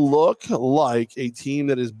look like a team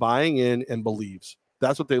that is buying in and believes.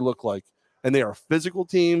 That's what they look like. And they are a physical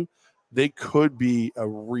team. They could be a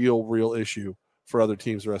real issue for other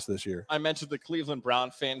teams the rest of this year. I mentioned the Cleveland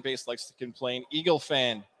Brown fan base likes to complain. Eagle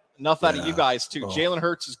fan. Enough out of you guys, too. Jalen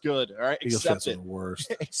Hurts is good. All right, accept it.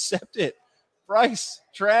 Worst. Accept it. Bryce,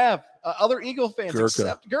 Trav, other Eagle fans,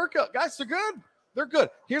 accept Gurkha. Guys, they're good. They're good.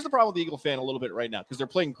 Here's the problem with the Eagle fan a little bit right now because they're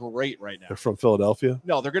playing great right now. They're from Philadelphia?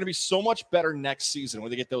 No, they're going to be so much better next season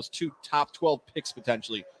when they get those 2 top 12 picks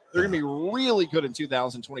potentially. They're going to be really good in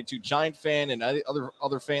 2022. Giant fan and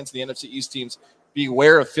other fans in the NFC East teams,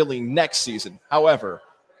 beware of Philly next season. However,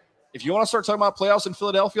 if you want to start talking about playoffs in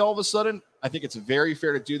Philadelphia all of a sudden, I think it's very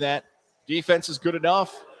fair to do that. Defense is good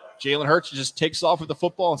enough. Jalen Hurts just takes off with the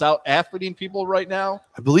football and is out athleting people right now.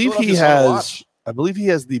 I believe he has I believe he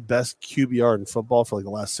has the best QBR in football for like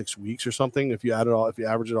the last 6 weeks or something. If you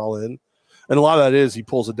average it all in, and a lot of that is he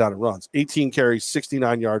pulls it down and runs. 18 carries,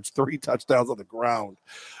 69 yards, 3 touchdowns on the ground,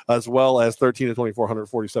 as well as 13 to 24,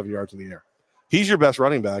 147 yards in the air. He's your best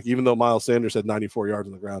running back, even though Miles Sanders had 94 yards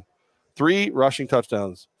on the ground. 3 rushing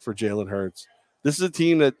touchdowns for Jalen Hurts. This is a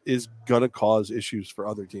team that is going to cause issues for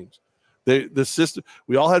other teams. The system.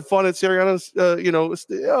 We all had fun at Sirianna's.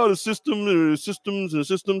 The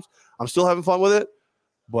systems. I'm still having fun with it,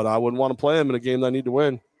 but I wouldn't want to play them in a game that I need to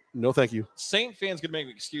win. No, thank you. Saint fans could make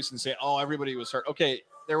an excuse and say, "Oh, everybody was hurt." Okay,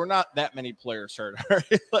 there were not that many players hurt.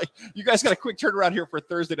 Like, you guys got a quick turnaround here for a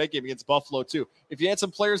Thursday night game against Buffalo too. If you had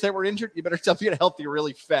some players that were injured, you better get healthy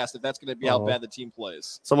really fast. If that's going to be how bad the team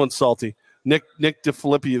plays. Someone's salty. Nick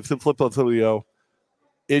DeFilippo,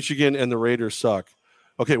 Michigan and the Raiders suck.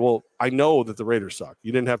 Okay, well, I know that the Raiders suck.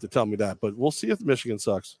 You didn't have to tell me that, but we'll see if Michigan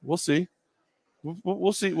sucks. We'll see.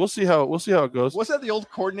 We'll see. We'll see how it goes. Was that the old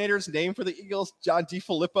coordinator's name for the Eagles, John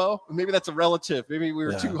DeFilippo? Maybe that's a relative. Maybe we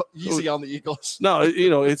were too easy on the Eagles. No,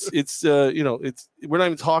 it's we're not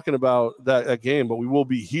even talking about that game, but we will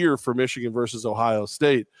be here for Michigan versus Ohio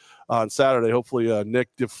State on Saturday. Hopefully, Nick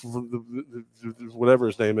whatever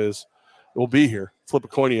his name is, will be here. Flip a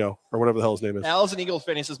coinio or whatever the hell his name is. Al's an Eagles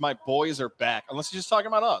fan. He says, "My boys are back." Unless he's just talking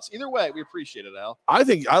about us. Either way, we appreciate it, Al. I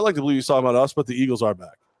like to believe he's talking about us, but the Eagles are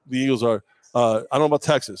back. The Eagles are. I don't know about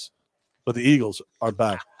Texas, but the Eagles are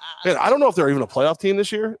back. Man, I don't know if they're even a playoff team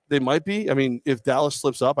this year. They might be. I mean, if Dallas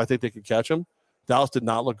slips up, I think they could catch them. Dallas did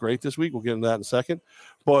not look great this week. We'll get into that in a second.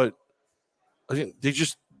 But again,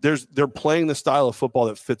 they're playing the style of football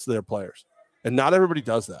that fits their players, and not everybody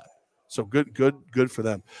does that. So good for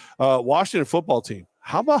them. Washington football team.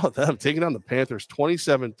 How about them taking on the Panthers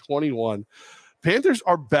 27-21? Panthers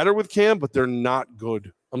are better with Cam, but they're not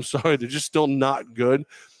good. I'm sorry, they're just still not good.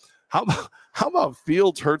 How about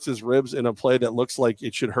Fields hurts his ribs in a play that looks like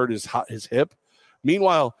it should hurt his hip?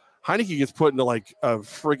 Meanwhile, Heineke gets put into like a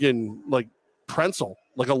friggin' like pretzel,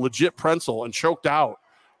 like a legit pretzel, and choked out.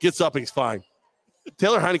 Gets up and he's fine.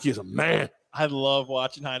 Taylor Heineke is a man. I love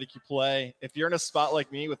watching Heineke play. If you're in a spot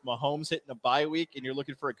like me with Mahomes hitting a bye week and you're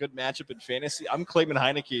looking for a good matchup in fantasy, I'm claiming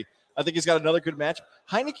Heineke. I think he's got another good match.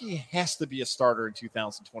 Heineke has to be a starter in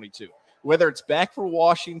 2022. Whether it's back for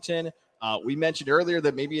Washington, we mentioned earlier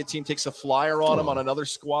that maybe a team takes a flyer on him on another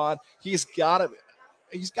squad. He's got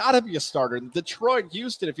to be a starter. Detroit,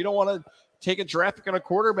 Houston, if you don't want to take a draft pick on a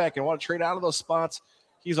quarterback and want to trade out of those spots,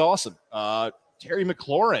 he's awesome. Terry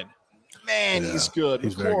McLaurin, man, he's good.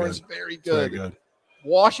 McLaurin's very good. Very good.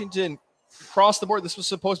 Washington, across the board, this was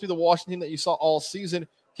supposed to be the Washington that you saw all season.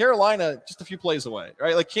 Carolina, just a few plays away,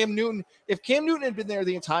 right? Like Cam Newton, if Cam Newton had been there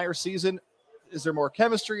the entire season, is there more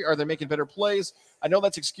chemistry? Are they making better plays? I know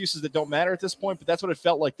that's excuses that don't matter at this point, but that's what it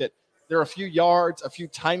felt like, that they're a few yards, a few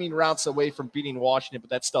timing routes away from beating Washington, but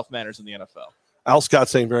that stuff matters in the NFL. Al Scott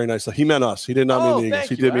saying very nicely. He meant us. He did not mean the Eagles.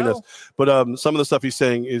 He did mean us. But some of the stuff he's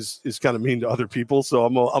saying is kind of mean to other people. So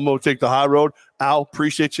I'm gonna take the high road. Al,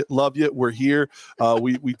 appreciate you, love you. We're here.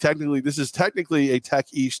 This is technically a Tech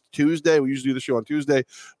East Tuesday. We usually do the show on Tuesday,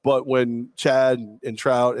 but when Chad and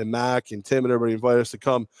Trout and Mac and Tim and everybody invite us to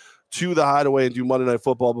come to the Hideaway and do Monday Night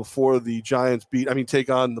Football before the Giants take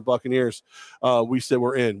on the Buccaneers, we said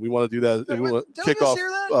we're in. We want to do that. We want to kick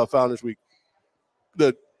off Founders Week.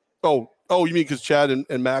 Oh, you mean because Chad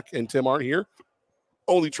and Mac and Tim aren't here?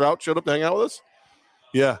 Only Trout showed up to hang out with us?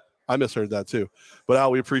 Yeah, I misheard that too. But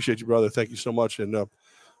Al, we appreciate you, brother. Thank you so much. And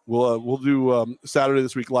we'll do Saturday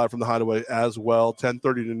this week live from the Hideaway as well, 10:30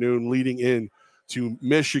 to noon, leading in to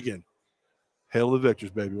Michigan. Hail the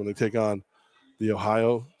victors, baby, when they take on the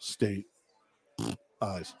Ohio State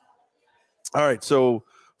Eyes. All right, so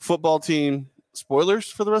football team spoilers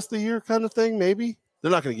for the rest of the year kind of thing, maybe?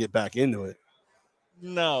 They're not going to get back into it.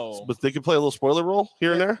 No. But they can play a little spoiler role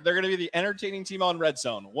here and there? They're going to be the entertaining team on Red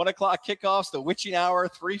Zone. 1 o'clock kickoffs, the witching hour,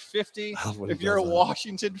 3:50. If you're a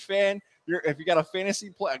Washington fan, if you got a fantasy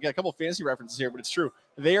play, I got a couple of fantasy references here, but it's true.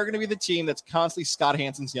 They are going to be the team that's constantly Scott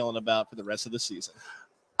Hansen's yelling about for the rest of the season.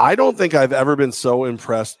 I don't think I've ever been so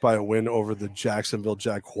impressed by a win over the Jacksonville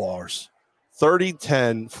Jaguars.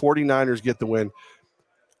 30-10, 49ers get the win.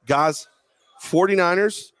 Guys,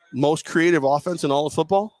 49ers, most creative offense in all of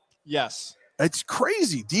football? Yes. It's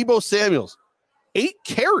crazy. Deebo Samuels, 8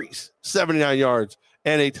 carries, 79 yards,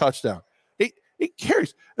 and a touchdown. 8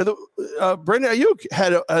 carries. And Brandon Ayuk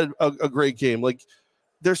had a great game. Like,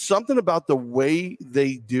 there's something about the way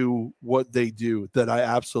they do what they do that I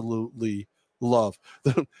absolutely love.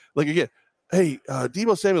 Like, again, hey,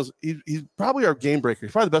 Deebo Samuels, he's probably our game breaker.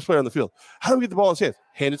 He's probably the best player on the field. How do we get the ball in his hands?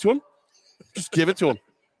 Hand it to him. Just give it to him.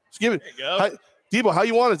 Just give it. There you go. Deebo, how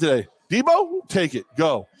you want it today? Deebo, take it.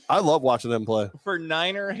 Go. I love watching them play. For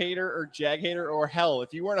Niner hater or Jag hater, or hell,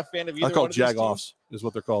 if you weren't a fan of either I call one of these Jag-offs teams, is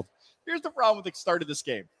what they're called. here's the problem with the start of this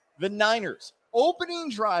game. The Niners, opening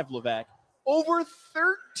drive, Levac, over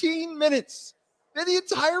 13 minutes. Then the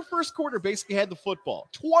entire first quarter basically had the football.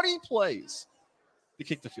 20 plays to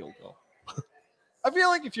kick the field goal. I feel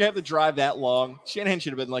like if you have the drive that long, Shanahan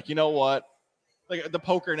should have been like, you know what? Like the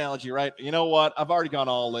poker analogy, right? You know what? I've already gone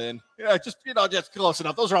all in. Yeah, just close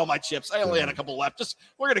enough. Those are all my chips. I only had a couple left.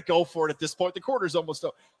 We're gonna go for it at this point. The quarter's almost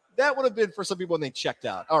over. That would have been for some people when they checked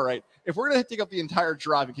out. All right, if we're gonna take up the entire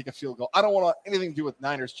drive and kick a field goal, I don't want anything to do with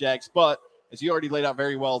Niners Jags. But as you already laid out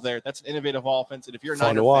very well there, that's an innovative offense. And if you're a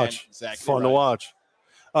Niner fan, exactly fun to watch.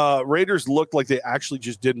 Raiders looked like they actually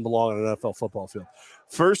just didn't belong on an NFL football field.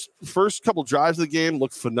 First couple drives of the game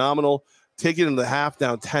looked phenomenal. Take it in the half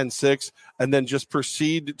down 10-6, and then just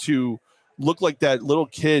proceed to look like that little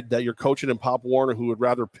kid that you're coaching in Pop Warner who would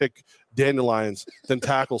rather pick dandelions than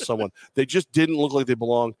tackle someone. They just didn't look like they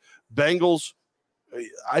belonged. Bengals,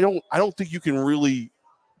 I don't think you can really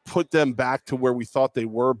put them back to where we thought they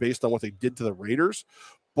were based on what they did to the Raiders,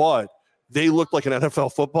 but they looked like an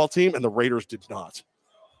NFL football team, and the Raiders did not.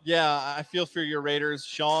 Yeah, I feel for your Raiders,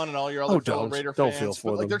 Sean, and all your other fellow Raider fans. Don't feel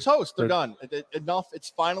for them. They're toast. They're done. Enough. It's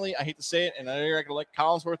finally, I hate to say it, and I know you're not going to like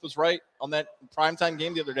Collinsworth was right on that primetime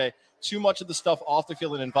game the other day. Too much of the stuff off the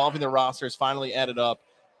field and involving their roster is finally added up.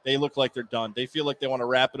 They look like they're done. They feel like they want to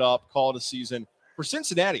wrap it up, call it a season. For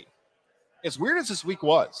Cincinnati, as weird as this week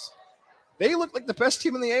was, they look like the best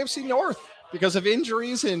team in the AFC North because of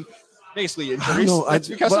injuries and basically injuries. I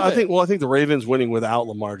think the Ravens winning without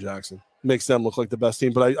Lamar Jackson makes them look like the best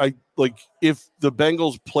team. But I like if the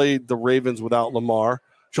Bengals played the Ravens without Lamar,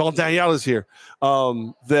 Jean Daniel is here,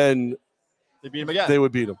 then they beat him again. They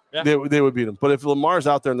would beat him. Yeah. They would beat him. But if Lamar's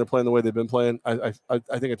out there and they're playing the way they've been playing, I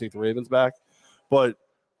think I take the Ravens back. But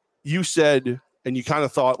you said, and you kind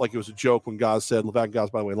of thought like it was a joke when Goz said, Levac and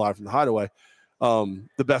Goz, by the way, live from the Hideaway,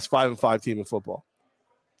 the best 5-5 team in football.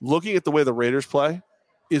 Looking at the way the Raiders play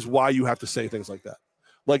is why you have to say things like that.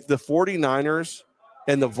 Like the 49ers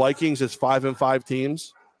and the Vikings as 5-5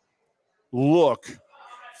 teams look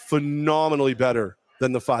phenomenally better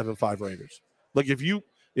than the 5-5 Raiders. Like if you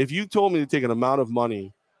told me to take an amount of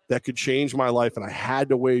money that could change my life and I had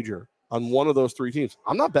to wager on one of those three teams,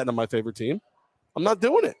 I'm not betting on my favorite team. I'm not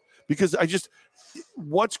doing it because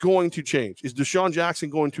what's going to change? Is Deshaun Jackson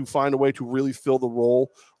going to find a way to really fill the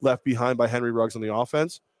role left behind by Henry Ruggs on the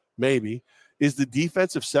offense? Maybe. Is the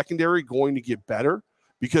defensive secondary going to get better?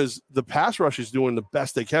 Because the pass rush is doing the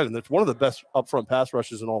best they can, and it's one of the best upfront pass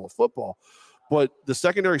rushes in all of football. But the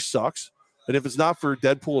secondary sucks, and if it's not for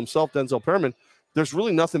Deadpool himself, Denzel Perriman, there's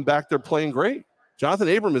really nothing back there playing great. Jonathan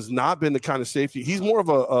Abram has not been the kind of safety. He's more of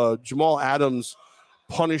a Jamal Adams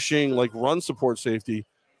punishing, like run support safety,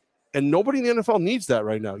 and nobody in the NFL needs that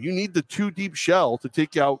right now. You need the two deep shell to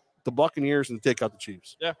take out the Buccaneers and take out the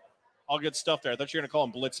Chiefs. Yeah, all good stuff there. I thought you were going to call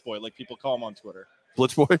him Blitz Boy, like people call him on Twitter.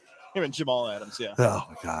 Blitz Boy? Him and Jamal Adams, yeah. Oh,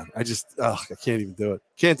 my God. I can't even do it.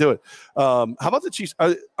 Can't do it. How about the Chiefs?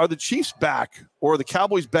 Are the Chiefs back, or are the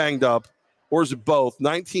Cowboys banged up, or is it both?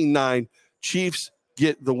 19-9, Chiefs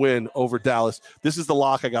get the win over Dallas. This is the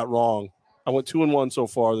lock I got wrong. I went 2-1 so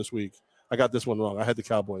far this week. I got this one wrong. I had the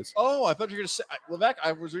Cowboys. Oh, I thought you were going to say, Levac,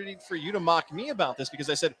 I was ready for you to mock me about this because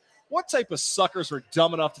I said, what type of suckers were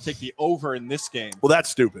dumb enough to take the over in this game? Well, that's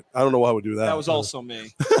stupid. I don't know why I would do that. That was also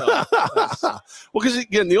me. Well, because,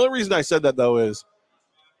 again, the only reason I said that, though, is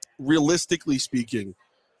realistically speaking,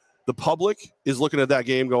 the public is looking at that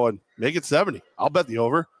game going, make it 70. I'll bet the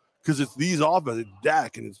over because it's these offenses, it's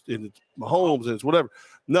Dak and it's Mahomes and it's whatever.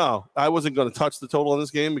 No, I wasn't going to touch the total in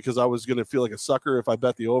this game because I was going to feel like a sucker if I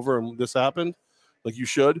bet the over and this happened, like you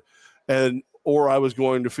should. Or I was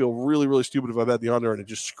going to feel really, really stupid if I bet the under and it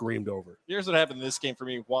just screamed over. Here's what happened in this game for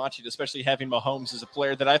me watching, especially having Mahomes as a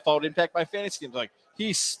player that I thought would impact my fantasy team. Like,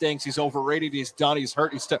 he stinks. He's overrated. He's done. He's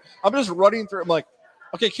hurt. I'm just running through. I'm like,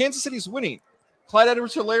 okay, Kansas City's winning. Clyde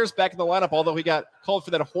Edwards-Hilaire's back in the lineup, although he got called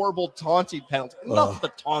for that horrible taunting penalty. Enough of the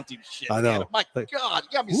taunting shit, I know. Man. My God, you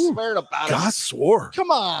got me swearing about it. God swore.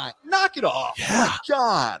 Come on. Knock it off. Yeah. My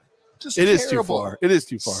God. Just it terrible. Is too far. It is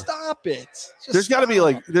too far. Stop it. There's got to be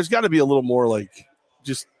a little more like,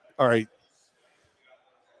 just, all right,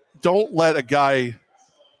 don't let a guy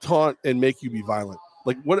taunt and make you be violent.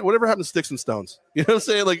 Like whatever happened to sticks and stones. You know what I'm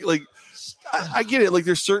saying? Like I get it. Like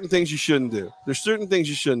there's certain things you shouldn't do.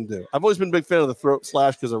 I've always been a big fan of the throat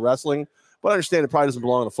slash because of wrestling, but I understand it probably doesn't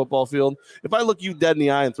belong on a football field. If I look you dead in the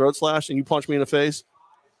eye and throat slash and you punch me in the face,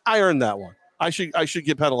 I earned that one. I should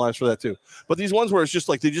get penalized for that too. But these ones where it's just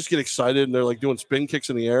like they just get excited and they're like doing spin kicks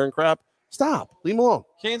in the air and crap, stop. Leave them alone.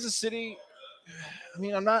 Kansas City, I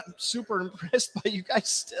mean, I'm not super impressed by you guys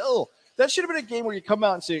still. That should have been a game where you come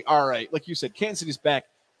out and say, all right, like you said, Kansas City's back.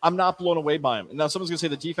 I'm not blown away by him. And now someone's going to say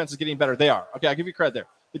the defense is getting better. They are. Okay, I'll give you credit there.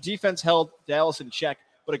 The defense held Dallas in check,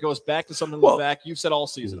 but it goes back to something back. You've said all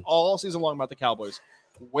season long about the Cowboys.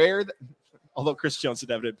 Although Chris Jones did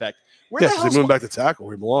have an impact. He's moving back to tackle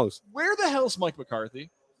where he belongs. Where the hell's Mike McCarthy?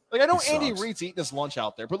 Like, I know Andy Reid's eating his lunch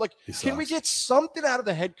out there, but like, can we get something out of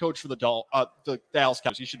the head coach for the Dallas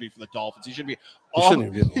Cowboys? He should be for the Dolphins. He should be on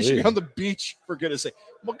the beach, for goodness sake.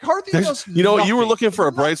 McCarthy does nothing. You were looking for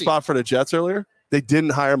a bright spot for the Jets earlier. They didn't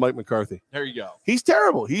hire Mike McCarthy. There you go. He's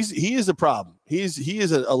terrible. He is a problem. He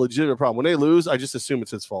is a legitimate problem. When they lose, I just assume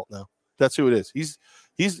it's his fault now. That's who it is.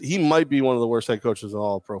 He might be one of the worst head coaches in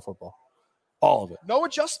all of pro football. All of it. No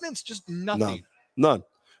adjustments, just nothing. None.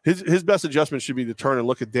 His best adjustment should be to turn and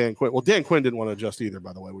look at Dan Quinn. Well, Dan Quinn didn't want to adjust either,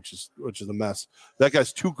 by the way, which is a mess. That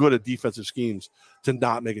guy's too good at defensive schemes to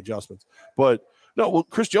not make adjustments. But no,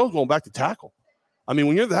 Chris Jones going back to tackle. I mean,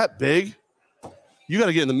 when you're that big, you got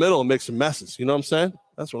to get in the middle and make some messes. You know what I'm saying?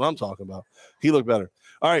 That's what I'm talking about. He looked better.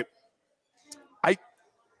 All right.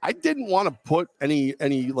 I didn't want to put any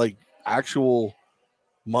like actual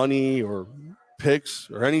money or picks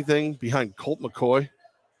or anything behind Colt McCoy.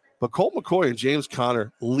 But Colt McCoy and James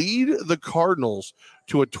Conner lead the Cardinals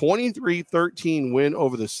to a 23-13 win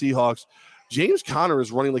over the Seahawks. James Conner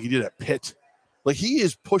is running like he did at Pitt. Like, he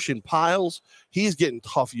is pushing piles. He's getting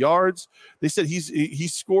tough yards. They said he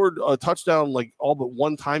scored a touchdown like all but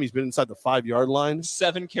one time. He's been inside the 5-yard line.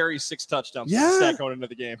 7 carries, 6 touchdowns. Yeah. Stat going into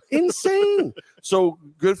the game. Insane. So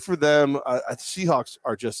good for them. Seahawks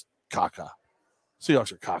are just caca.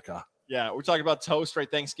 Seahawks are caca. Yeah, we're talking about toast, right?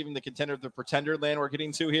 Thanksgiving, the contender of the pretender land we're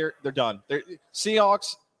getting to here. They're done.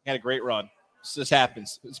 Seahawks had a great run. This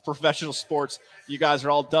happens. It's professional sports. You guys are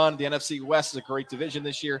all done. The NFC West is a great division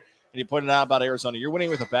this year, and you pointed out about Arizona. You're winning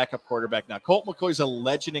with a backup quarterback now. Colt McCoy's a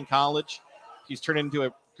legend in college. He's turned into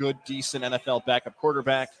a good, decent NFL backup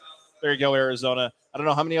quarterback. There you go, Arizona. I don't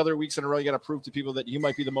know how many other weeks in a row you got to prove to people that you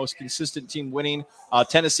might be the most consistent team winning.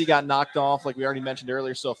 Tennessee got knocked off, like we already mentioned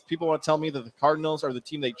earlier. So if people want to tell me that the Cardinals are the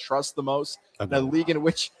team they trust the most, in a league in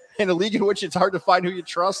which it's hard to find who you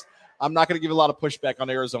trust, I'm not going to give a lot of pushback on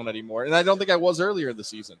Arizona anymore. And I don't think I was earlier in the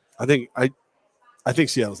season. I think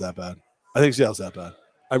Seattle's that bad.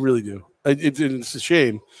 I really do. It's a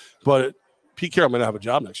shame, but Pete Carroll might not have a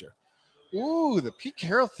job next year. Ooh, the Pete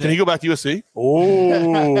Carroll thing. Can he go back to USC?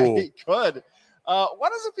 Oh, he could. Why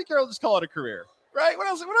doesn't Pete Carroll just call it a career? Right? What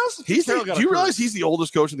else? Do you realize he's the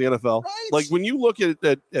oldest coach in the NFL? Right? Like, when you look at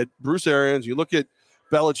Bruce Arians, you look at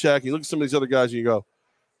Belichick, you look at some of these other guys, and you go,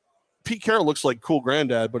 Pete Carroll looks like cool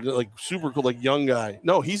granddad, but like super cool, like young guy.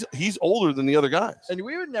 No, he's older than the other guys. And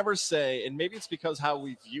we would never say, and maybe it's because how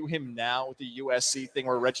we view him now with the USC thing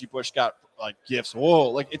where Reggie Bush got like gifts. Whoa,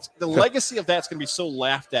 like it's the legacy of that's going to be so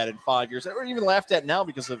laughed at in 5 years, or even laughed at now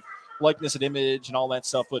because of likeness and image and all that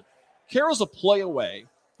stuff. But Carroll's a play away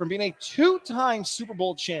from being a 2-time Super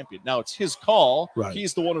Bowl champion. Now it's his call. Right.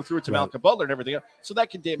 He's the one who threw it to Malcolm Butler and everything else. So that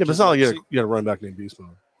can damage. Yeah, but it's not like you got a running back named Beast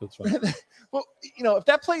Mode. That's fine. Well, if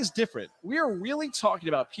that play is different, we are really talking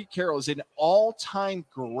about Pete Carroll as an all-time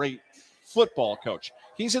great football coach.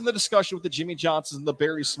 He's in the discussion with the Jimmy Johnsons and the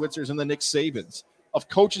Barry Switzers and the Nick Sabans of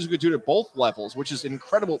coaches who could do it at both levels, which is an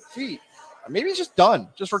incredible feat. Maybe he's just done.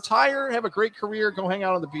 Just retire, have a great career, go hang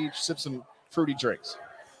out on the beach, sip some fruity drinks.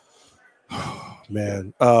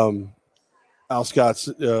 Man, Al Scott's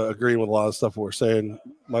agreeing with a lot of stuff we're saying.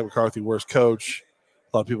 Mike McCarthy, worst coach.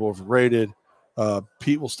 A lot of people overrated.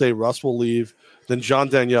 Pete will stay. Russ will leave. Then John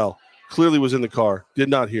Danielle clearly was in the car. Did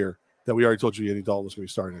not hear that we already told you Andy Dalton was going to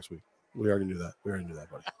be starting next week. We already knew that.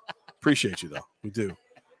 Buddy. Appreciate you though. We do.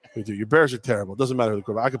 Your Bears are terrible. It doesn't matter who the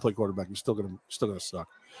quarterback. I can play quarterback. You're still gonna suck.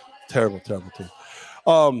 Terrible team.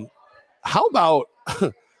 How about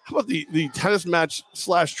the tennis match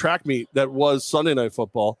 / track meet that was Sunday Night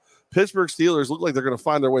Football? Pittsburgh Steelers look like they're going to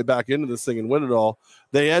find their way back into this thing and win it all.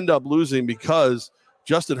 They end up losing because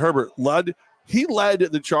Justin Herbert led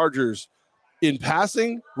the Chargers in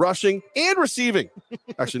passing, rushing, and receiving.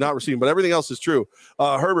 Actually, not receiving, but everything else is true.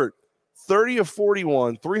 Herbert, 30 of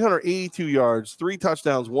 41, 382 yards, 3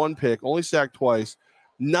 touchdowns, 1 pick, only sacked twice,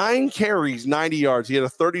 9 carries, 90 yards. He had a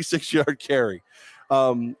 36-yard carry.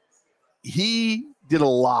 He did a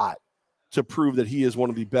lot to prove that he is one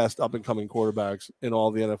of the best up-and-coming quarterbacks in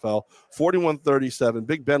all the NFL. 41-37.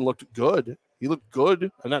 Big Ben looked good. He looked good,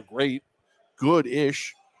 not great,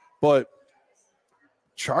 good-ish. But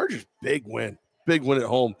Chargers, big win at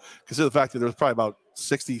home. Consider the fact that there was probably about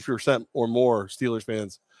 60% or more Steelers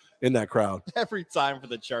fans in that crowd. Every time for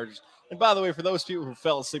the Chargers. And by the way, for those people who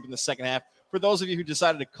fell asleep in the second half, For those of you who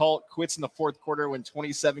decided to call it quits in the fourth quarter when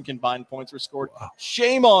 27 combined points were scored,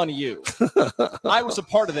 shame on you. I was a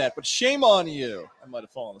part of that, but shame on you. I might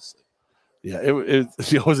have fallen asleep. Yeah,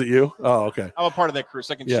 was it you? Oh, okay. I'm a part of that crew,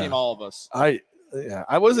 so I can shame all of us.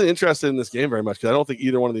 I wasn't interested in this game very much because I don't think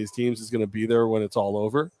either one of these teams is going to be there when it's all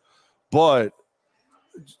over. But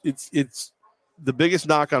it's the biggest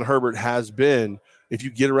knock on Herbert has been if you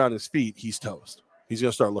get around his feet, he's toast. He's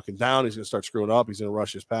going to start looking down. He's going to start screwing up. He's going to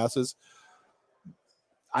rush his passes.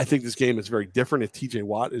 I think this game is very different if TJ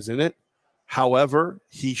Watt is in it. However,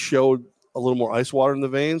 he showed a little more ice water in the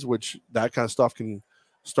veins, which that kind of stuff can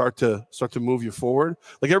start to move you forward.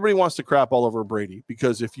 Like everybody wants to crap all over Brady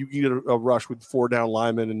because if you get a rush with 4 down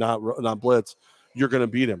linemen and not blitz, you're going to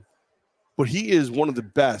beat him. But he is one of the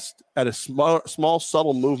best at a small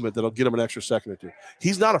subtle movement that'll get him an extra second or two.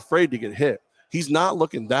 He's not afraid to get hit. He's not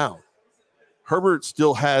looking down. Herbert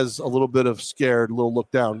still has a little bit of scared, a little look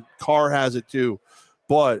down. Carr has it too.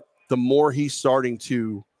 But the more he's starting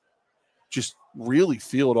to just really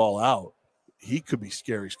feel it all out, he could be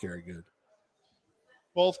scary, scary good.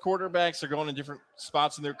 Both quarterbacks are going in different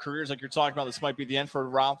spots in their careers. Like you're talking about, this might be the end for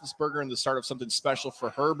Roethlisberger and the start of something special for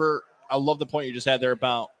Herbert. I love the point you just had there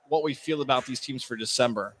about what we feel about these teams for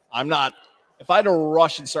December. If I had to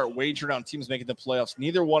rush and start wagering on teams making the playoffs,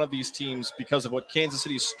 neither one of these teams, because of what Kansas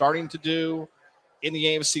City is starting to do in the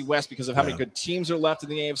AFC West, because of how many good teams are left in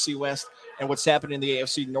the AFC West and what's happening in the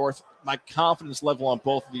AFC North, my confidence level on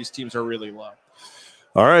both of these teams are really low.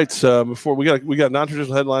 All right. Before we got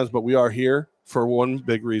non-traditional headlines, but we are here for one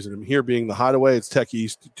big reason. I'm here being the Hideaway. It's Tech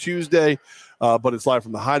East Tuesday, but it's live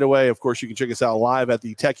from the Hideaway. Of course, you can check us out live at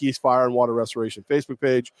the Tech East Fire and Water Restoration Facebook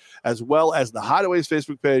page, as well as the Hideaway's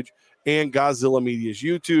Facebook page and Godzilla Media's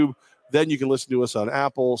YouTube. Then you can listen to us on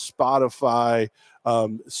Apple, Spotify.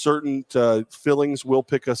 Certain fillings will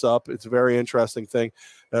pick us up. It's a very interesting thing.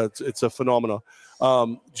 It's a phenomenon.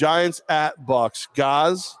 Giants at Bucks.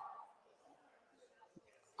 Gaz,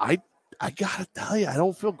 I gotta tell you, I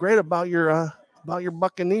don't feel great about your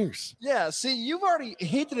Buccaneers. Yeah, see, you've already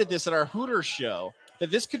hinted at this at our Hooters show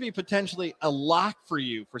that this could be potentially a lock for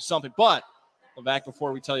you for something. But back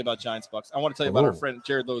before we tell you about Giants Bucks, I want to tell you about our friend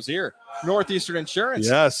Jared Lozier, Northeastern Insurance.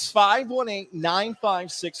 Yes.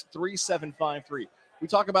 518-956-3753. We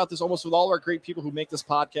talk about this almost with all our great people who make this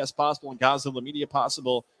podcast possible and Godzilla Media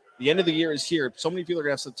possible. The end of the year is here. So many people are going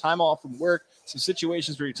to have some time off from work, some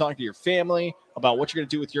situations where you're talking to your family about what you're going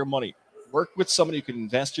to do with your money. Work with somebody who can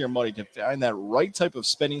invest your money to find that right type of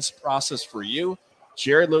spending process for you.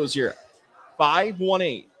 Jared Lozier,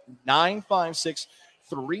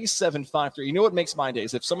 518-956-3753. You know what makes my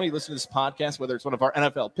days? If somebody listens to this podcast, whether it's one of our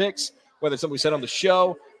NFL picks, whether it's something we said on the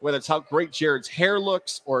show, whether it's how great Jared's hair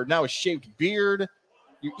looks or now his shaved beard,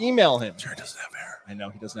 you email him. Jared doesn't have hair. I know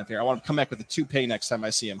he doesn't have hair. I want to come back with a toupee next time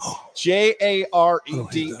I see him.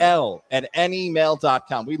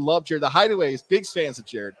 JAREDL@nemail.com. We love Jared. The Hideaways, big fans of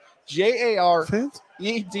Jared.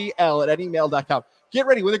 JAREDL@nemail.com. Get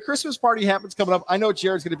ready. When the Christmas party happens coming up, I know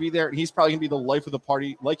Jared's going to be there, and he's probably going to be the life of the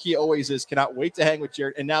party like he always is. Cannot wait to hang with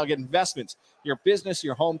Jared and now get investments, your business,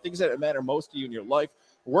 your home, things that matter most to you in your life.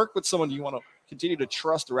 Work with someone you want to continue to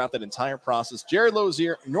trust throughout that entire process. Jared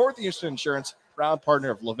Lozier, Northeastern Insurance, proud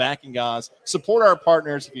partner of Levac and Gaz. Support our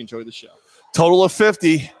partners if you enjoy the show. Total of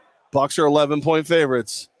 50. Bucks are 11-point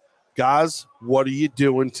favorites. Gaz, what are you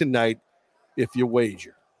doing tonight if you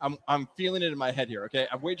wager? I'm feeling it in my head here, okay?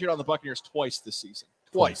 I've wagered on the Buccaneers twice this season.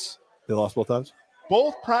 Twice. They lost both times?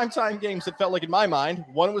 Both primetime games that felt like, in my mind,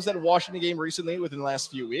 one was that Washington game recently within the last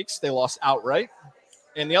few weeks. They lost outright.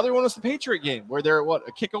 And the other one was the Patriot game where they're,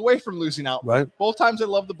 a kick away from losing out. Right. Both times I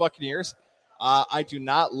love the Buccaneers. I do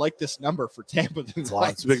not like this number for Tampa. It's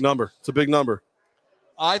a big number. It's a big number.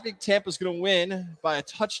 I think Tampa's going to win by a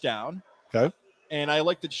touchdown. Okay. And I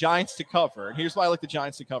like the Giants to cover. And here's why I like the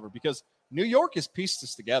Giants to cover. Because New York has pieced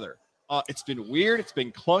this together. It's been weird. It's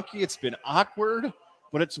been clunky. It's been awkward.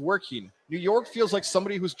 But it's working. New York feels like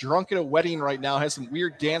somebody who's drunk at a wedding right now, has some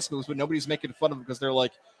weird dance moves, but nobody's making fun of him because they're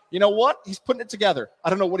like, you know what? He's putting it together. I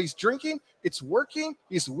don't know what he's drinking. It's working.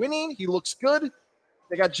 He's winning. He looks good.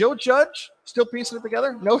 They got Joe Judge still piecing it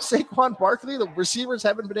together. No Saquon Barkley. The receivers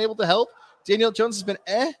haven't been able to help. Daniel Jones has been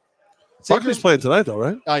Barkley's playing tonight, though,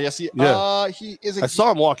 right? Yes. He is. I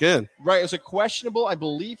saw him walk in. Right. It was a questionable. I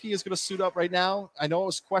believe he is going to suit up right now. I know it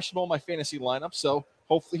was questionable in my fantasy lineup, so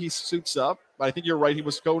hopefully he suits up. But I think you're right. He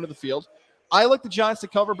was going to the field. I like the Giants to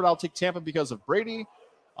cover, but I'll take Tampa because of Brady.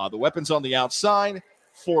 The weapons on the outside.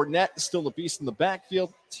 Fournette is still a beast in the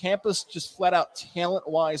backfield. Tampa's just flat out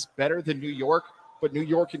talent-wise better than New York, but New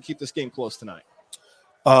York can keep this game close tonight.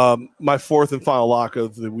 My fourth and final lock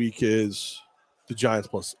of the week is the Giants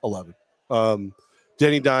plus 11.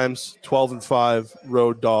 Danny Dimes, 12-5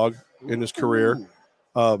 road dog in his career.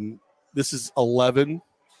 This is 11.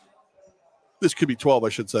 This could be 12, I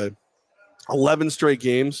should say. 11 straight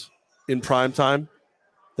games in prime time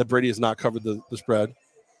that Brady has not covered the spread.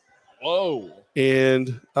 Whoa.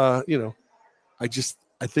 And, I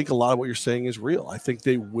think a lot of what you're saying is real. I think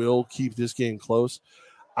they will keep this game close.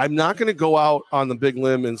 I'm not going to go out on the big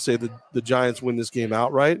limb and say that the Giants win this game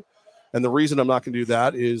outright. And the reason I'm not going to do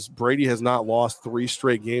that is Brady has not lost 3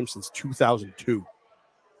 straight games since 2002.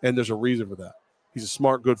 And there's a reason for that. He's a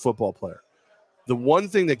smart, good football player. The one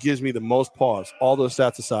thing that gives me the most pause, all those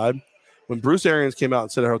stats aside, when Bruce Arians came out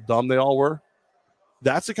and said how dumb they all were,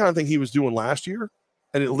 that's the kind of thing he was doing last year,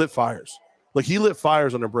 and it lit fires. Like, he lit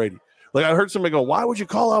fires under Brady. Like, I heard somebody go, why would you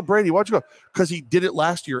call out Brady? Why'd you go? Because he did it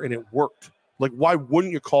last year, and it worked. Like, why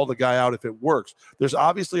wouldn't you call the guy out if it works? There's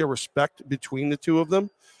obviously a respect between the two of them,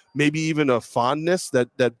 maybe even a fondness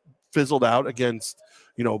that fizzled out against,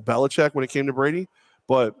 Belichick when it came to Brady.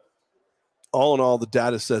 But all in all, the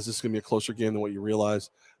data says this is going to be a closer game than what you realize.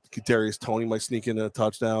 Kadarius Toney might sneak in a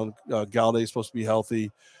touchdown. Galladay is supposed to be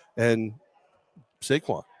healthy. And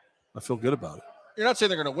Saquon, I feel good about it. You're not saying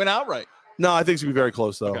they're going to win outright. No, I think it's going to be very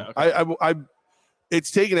close, though. Okay.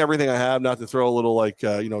 It's taken everything I have not to throw a little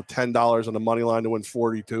 $10 on the money line to win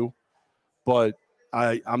 42. But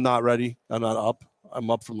I'm not ready. I'm not up. I'm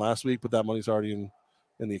up from last week, but that money's already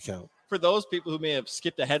in the account. For those people who may have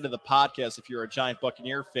skipped ahead to the podcast, if you're a Giant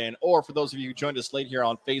Buccaneer fan, or for those of you who joined us late here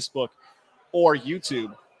on Facebook or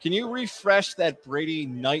YouTube, can you refresh that Brady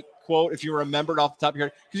Knight quote if you remember it off the top of your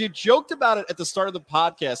head? Because you joked about it at the start of the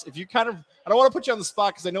podcast. If you I don't want to put you on the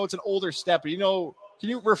spot because I know it's an older step, but can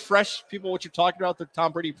you refresh people what you're talking about, the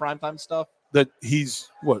Tom Brady primetime stuff? That he's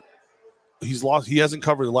lost. He hasn't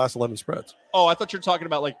covered the last 11 spreads. Oh, I thought you were talking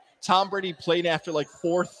about Tom Brady played after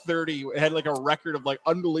 4:30. It had a record of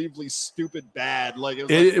unbelievably stupid bad.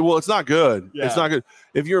 It's not good. Yeah. It's not good.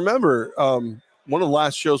 If you remember, one of the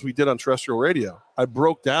last shows we did on terrestrial radio, I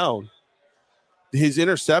broke down his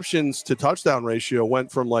interceptions to touchdown ratio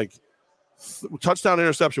went from touchdown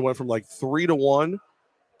interception went from 3-1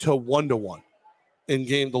 to 1-1 in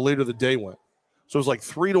game the later the day went. So it was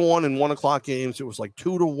 3-1 in 1 o'clock games. It was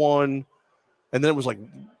 2-1, and then it was maybe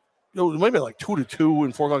 2-2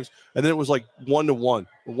 in 4 o'clock, and then it was 1-1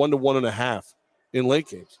 or 1-1.5 in late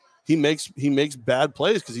games. He makes bad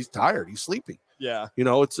plays because he's tired. He's sleepy. Yeah.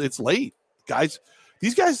 It's late.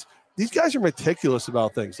 These guys are meticulous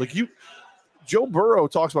about things. Joe Burrow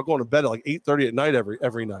talks about going to bed at 8:30 at night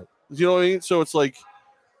every night. You know what I mean? So it's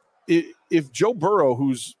if Joe Burrow,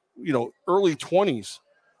 who's early 20s,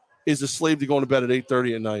 is a slave to going to bed at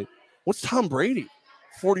 8:30 at night, what's Tom Brady,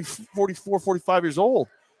 44, 45 years old?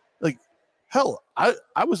 Hell, I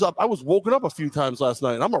was woken up a few times last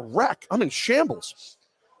night, and I'm a wreck. I'm in shambles.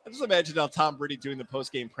 I just imagine now Tom Brady doing the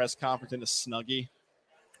post-game press conference in a Snuggie.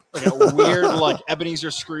 A weird,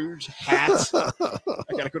 Ebenezer Scrooge hat. I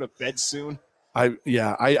got to go to bed soon. I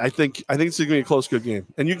think it's going to be a close, good game.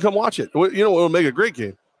 And you can come watch it. It'll make a great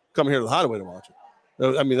game. Come here to the Hideaway to watch it.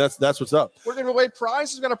 I mean, that's what's up. We're giving away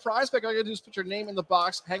prizes. We've got a prize pack. All you got to do is put your name in the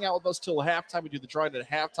box, hang out with us till halftime. We do the drawing at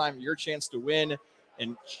halftime. Your chance to win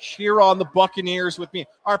and cheer on the Buccaneers with me.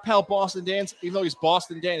 Our pal Boston Dan, even though he's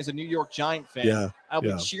Boston Dan, is a New York Giant fan. Yeah, I'll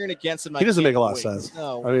be cheering against him. He doesn't make a lot of sense.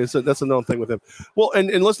 No. I mean, that's a known thing with him. Well,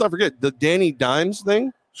 and let's not forget, the Danny Dimes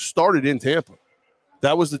thing started in Tampa.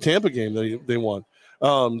 That was the Tampa game that they won.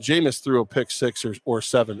 Jameis threw a pick 6 or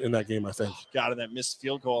 7 in that game, I think. Got it, that missed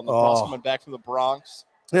field goal. And the Bucs coming back from the Bronx.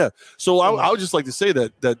 Yeah. So I would just like to say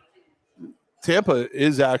that Tampa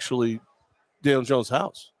is actually Daniel Jones'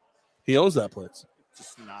 house. He owns that place.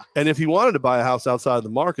 And if he wanted to buy a house outside of the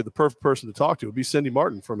market, the perfect person to talk to would be Cindy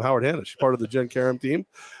Martin from Howard Hanna. She's part of the Jen Karam team.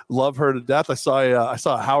 Love her to death. I saw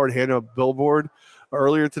a Howard Hanna billboard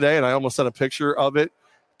earlier today, and I almost sent a picture of it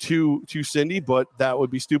to Cindy, but that would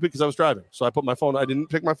be stupid because I was driving. So I didn't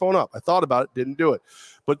pick my phone up. I thought about it, didn't do it.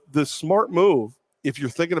 But the smart move, if you're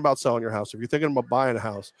thinking about selling your house, if you're thinking about buying a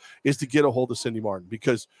house, is to get a hold of Cindy Martin,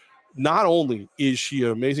 because not only is she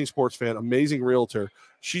an amazing sports fan, amazing realtor,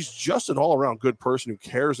 she's just an all-around good person who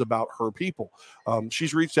cares about her people.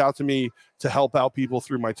 She's reached out to me to help out people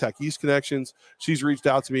through my Tech East connections. She's reached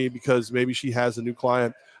out to me because maybe she has a new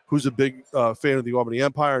client who's a big fan of the Albany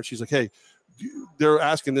Empire, and she's like, hey, they're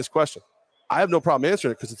asking this question. I have no problem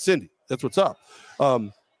answering it because it's Cindy. That's what's up.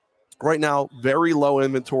 Right now, very low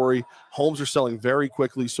inventory. Homes are selling very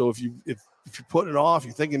quickly. So if you're putting it off,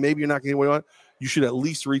 you're thinking maybe you're not getting what you want, you should at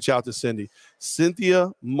least reach out to Cindy.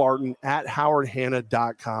 Cynthia Martin at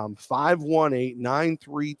howardhanna.com,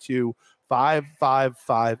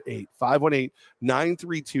 518-932-5558.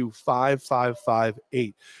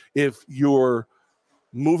 518-932-5558. If you're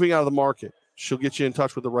moving out of the market, she'll get you in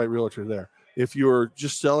touch with the right realtor there. If you're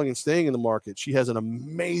just selling and staying in the market, she has an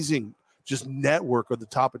amazing just network of the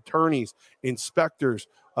top attorneys, inspectors,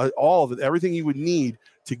 all of it, everything you would need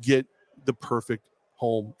to get the perfect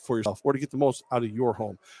home for yourself or to get the most out of your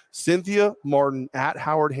home. Cynthia Martin at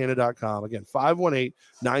howardhanna.com. Again,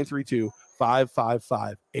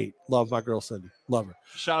 518-932-5558. Love my girl, Cindy. Love her.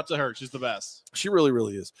 Shout out to her. She's the best. She really,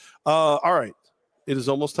 really is. All right. It is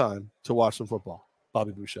almost time to watch some football.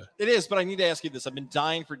 Bobby Boucher. It is, but I need to ask you this. I've been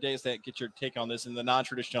dying for days to get your take on this in the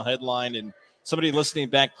non-traditional headline. And somebody listening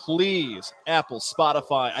back, please, Apple,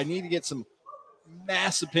 Spotify, I need to get some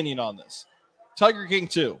mass opinion on this. Tiger King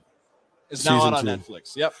 2 is now out on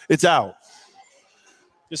Netflix. Yep. It's out.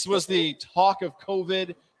 This was the talk of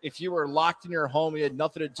COVID. If you were locked in your home, you had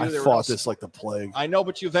nothing to do. I fought this like the plague. I know,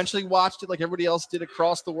 but you eventually watched it like everybody else did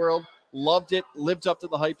across the world. Loved it. Lived up to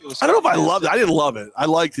the hype. It was. I don't know if I loved it. I didn't love it. I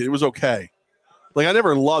liked it. It was okay. Like, I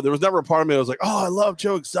never loved it. There was never a part of me that was like, oh, I love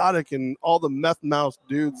Joe Exotic and all the meth mouse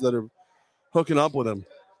dudes that are hooking up with him.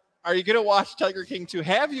 Are you going to watch Tiger King 2?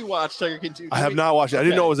 Have you watched Tiger King 2? I have not watched it. I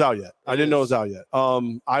didn't know it was out yet.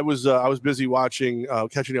 I was busy watching,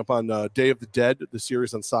 catching up on Day of the Dead, the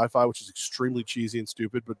series on Sci-Fi, which is extremely cheesy and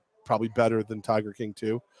stupid, but probably better than Tiger King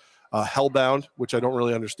 2. Hellbound, which I don't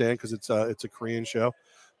really understand because it's a Korean show,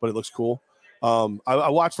 but it looks cool. I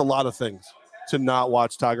watched a lot of things to not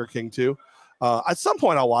watch Tiger King 2. At some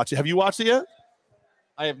point, I'll watch it. Have you watched it yet?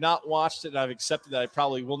 I have not watched it, and I've accepted that I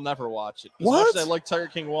probably will never watch it. As what? much as I like Tiger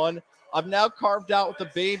King 1, I've now carved out with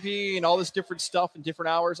the baby and all this different stuff in different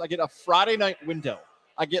hours. I get a Friday night window.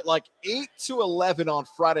 I get like 8 to 11 on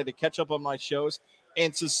Friday to catch up on my shows.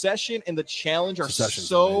 And Succession and The Challenge are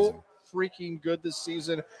so amazing. Freaking good this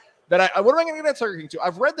season that what am I going to get at Tiger King 2?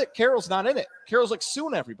 I've read that Carol's not in it. Carol's like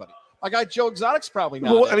suing everybody. My guy Joe Exotic's probably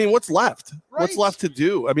not. Well, I mean, what's left? Right. What's left to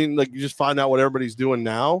do? I mean, like, you just find out what everybody's doing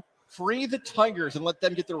now. Free the Tigers and let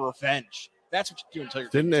them get their revenge. That's what you do in Tiger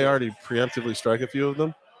King. Didn't they already preemptively strike a few of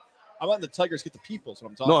them? I'm letting the Tigers get the people. Is what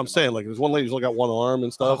I'm talking. No, I'm saying, like, there's one lady who's only got one arm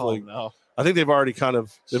and stuff. Oh, like, no. I think they've already kind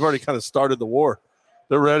of started the war.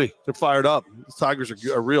 They're ready. They're fired up. The Tigers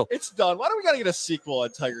are real. It's done. Why do we got to get a sequel on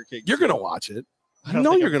Tiger King? You're gonna watch it. You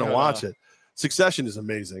know you're gonna watch it. Succession is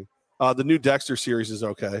amazing. The new Dexter series is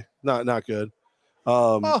okay. Not good.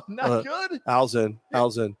 Not good. Al's in.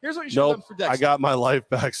 Here's what you should have done for Dexter. I got my life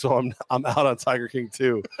back, so I'm out on Tiger King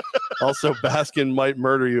 2. Also, Baskin might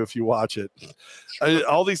murder you if you watch it.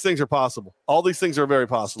 All these things are possible. All these things are very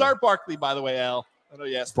possible. Start Barkley, by the way, Al. I know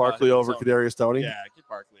you asked Barkley over Kadarius Toney. Yeah, get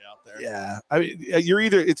Barkley out there. Yeah, I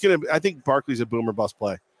mean, I think Barkley's a boomer bust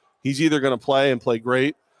play. He's either gonna play and play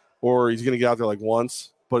great, or he's gonna get out there like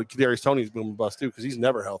once. But Kadarius Toney's boomer bust too because he's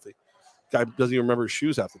never healthy. Guy doesn't even remember his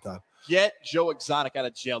shoes half the time. Get Joe Exotic out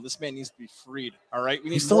of jail. This man needs to be freed. All right, we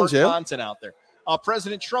need still more in jail? content out there.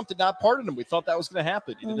 President Trump did not pardon him. We thought that was going to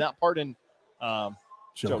happen. He did not pardon Joe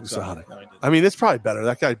Exotic. No, I mean, it's probably better.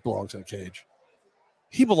 That guy belongs in a cage.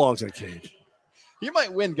 He belongs in a cage. He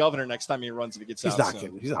might win governor next time he runs if he gets out.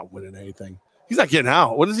 He's not winning anything. He's not getting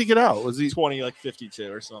out. What does he get out? Was he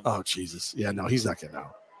 52 or something? Oh Jesus! Yeah, no, he's not getting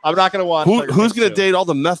out. I'm not going to watch. Who's going to date all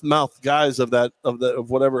the meth mouth guys of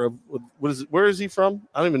whatever? What is it? Where is he from?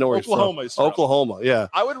 I don't even know where Oklahoma he's from. Oklahoma. Yeah.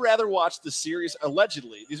 I would rather watch the series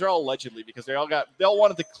allegedly. These are all allegedly because they all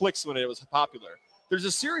wanted the clicks when it was popular. There's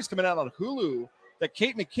a series coming out on Hulu that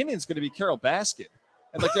Kate McKinnon's going to be Carol Baskin,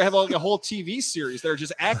 and like they have like a whole TV series that are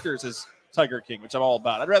just actors as Tiger King, which I'm all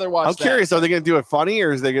about. I'd rather watch. I'm curious. Are they going to do it funny,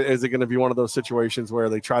 or is it going to be one of those situations where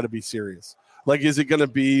they try to be serious? Like, is it going to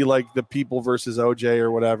be like the People versus OJ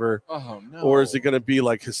or whatever? Oh, no. Or is it going to be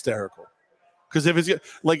like hysterical? Because if it's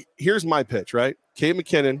like, here's my pitch, right? Kate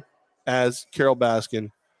McKinnon as Carol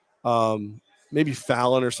Baskin, maybe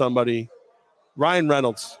Fallon or somebody, Ryan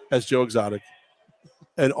Reynolds as Joe Exotic,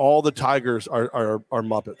 and all the Tigers are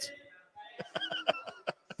Muppets.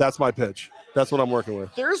 That's my pitch. That's what I'm working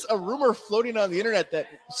with. There's a rumor floating on the internet that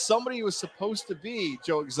somebody was supposed to be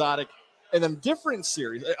Joe Exotic in a different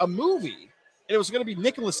series, a movie. And it was going to be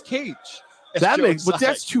Nicolas Cage. But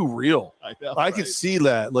that's too real. I know, I can see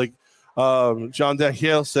that. Like John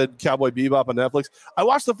Danielle said, Cowboy Bebop on Netflix. I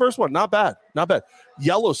watched the first one. Not bad.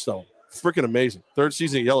 Yellowstone, freaking amazing. Third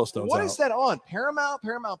season of Yellowstone. What is that on? Paramount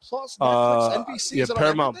Plus, Netflix, NBC? Yeah,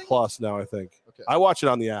 Paramount Plus now, I think. Okay. I watch it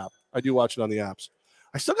on the app. I do watch it on the apps.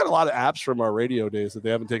 I still got a lot of apps from our radio days that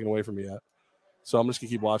they haven't taken away from me yet. So I'm just going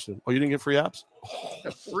to keep watching them. Oh, you didn't get free apps?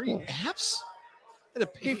 Free apps? I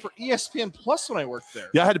had to pay for ESPN Plus when I worked there.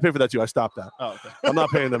 Yeah, I had to pay for that too. I stopped that. Oh, okay. I'm not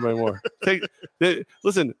paying them anymore.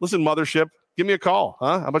 Listen, mothership. Give me a call,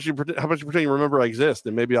 huh? How much you pretend you remember I exist,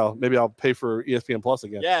 and maybe I'll pay for ESPN Plus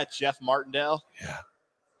again. Yeah, Jeff Martindale. Yeah.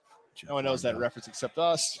 No one knows that reference except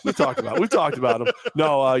us. We've talked about them.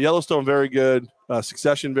 No, Yellowstone, very good.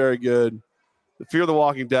 Succession, very good. The Fear of the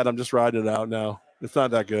Walking Dead, I'm just riding it out now. It's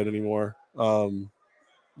not that good anymore.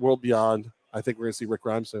 World Beyond, I think we're going to see Rick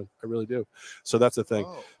Grimes soon. I really do. So that's the thing.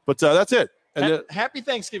 Oh. But that's it. And happy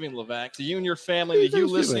Thanksgiving, Levac, to you and your family, to you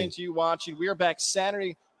listening, to you watching. We are back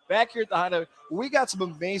Saturday, back here at the Hideaway. We got some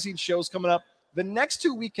amazing shows coming up. The next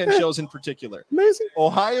 2 weekend shows in particular. Amazing.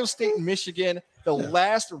 Ohio State and Michigan, the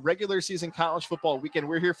last regular season college football weekend.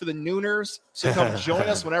 We're here for the Nooners, so come join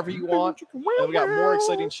us whenever you want. And we got more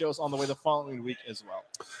exciting shows on the way the following week as well.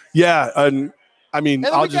 Yeah, and I mean,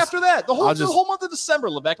 and the week after that, the whole month of December,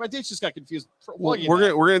 Levac. My dates just got confused.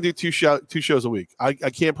 We're gonna do two shows a week. I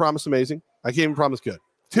can't promise amazing. I can't even promise good.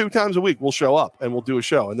 2 times a week we'll show up and we'll do a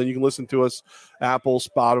show, and then you can listen to us Apple,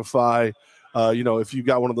 Spotify. If you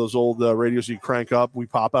got one of those old radios you crank up, we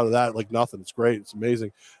pop out of that like nothing. It's great. It's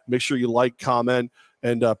amazing. Make sure you like, comment,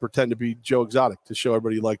 and pretend to be Joe Exotic to show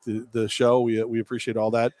everybody you like the show. We appreciate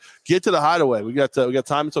all that. Get to the Hideaway. We got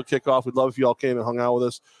time until kickoff. We'd love if you all came and hung out with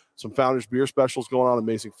us. Some Founders beer specials going on.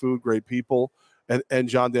 Amazing food, great people, and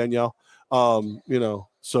John Danielle.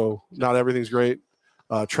 So not everything's great.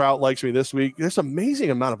 Trout likes me this week. There's an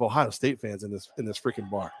amazing amount of Ohio State fans in this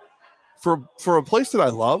freaking bar. For a place that I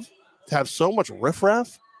love, to have so much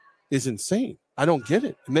riffraff is insane. I don't get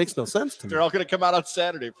it. It makes no sense to me. They're all going to come out on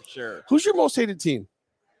Saturday for sure. Who's your most hated team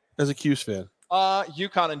as a Cuse fan?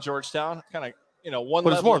 UConn and Georgetown. Kind of one.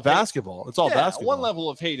 But it's more basketball. It's all basketball. One level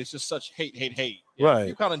of hate is just such hate. Yeah,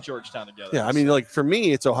 right. UConn and Georgetown together. Yeah, I mean, like for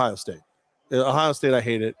me, it's Ohio State. Ohio State, I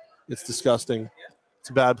hate it. It's disgusting. It's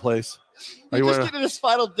a bad place. He's just getting his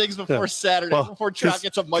final digs before Saturday, before Trout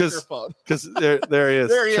gets a microphone. Because there he is.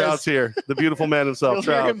 There he Trout's here. The beautiful man himself. You'll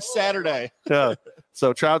Trout. hear him Saturday. Yeah.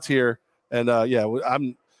 So Trout's here, and I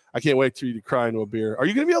can't wait for you to cry into a beer. Are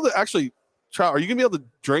you going to be able to actually, Trout? Are you going to be able to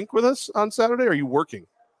drink with us on Saturday? Or are you working?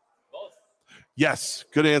 Both. Yes.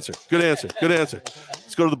 Good answer.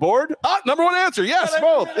 Let's go to the board. Number one answer. Yes,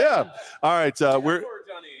 both. Yeah. All right.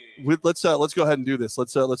 Let's go ahead and do this.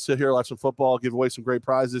 Let's sit here, watch some football, give away some great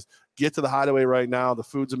prizes. Get to the Hideaway right now. The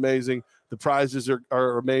food's amazing. The prizes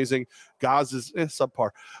are amazing. Gaz is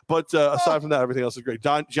subpar, but aside from that, everything else is great.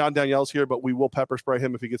 John Danielle's here, but we will pepper spray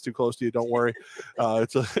him if he gets too close to you. Don't worry.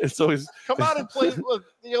 It's always come out and play with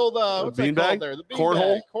the old what's that called there? The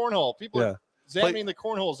cornhole. People are examining the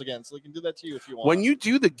cornholes again, so they can do that to you if you want. When you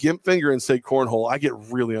do the gimp finger and say cornhole, I get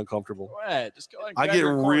really uncomfortable. Go ahead. Just go ahead. I get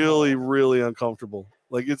really, really uncomfortable.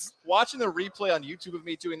 Like it's watching the replay on YouTube of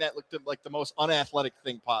me doing that looked like the most unathletic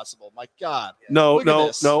thing possible. My God. No.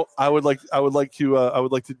 I would like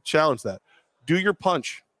to challenge that. Do your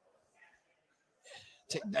punch.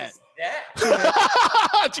 Take that.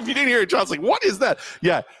 If you didn't hear it, John's like, what is that?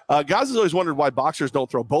 Yeah. Guys has always wondered why boxers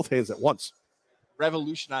don't throw both hands at once.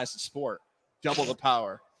 Revolutionize the sport. Double the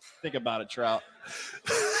power. Think about it, Trout.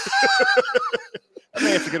 I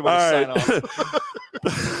think it's a good way to sign off.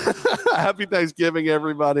 Happy Thanksgiving,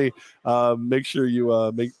 everybody. Make sure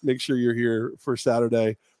you make sure you're here for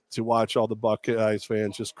Saturday to watch all the Buckeyes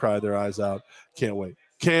fans just cry their eyes out. Can't wait.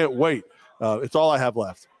 It's all I have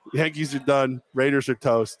left. Yankees are done. Raiders are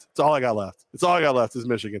toast. It's all I got left. Is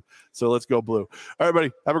Michigan. So let's go blue. All right,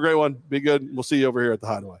 buddy. Have a great one. Be good. We'll see you over here at the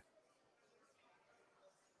Hideaway.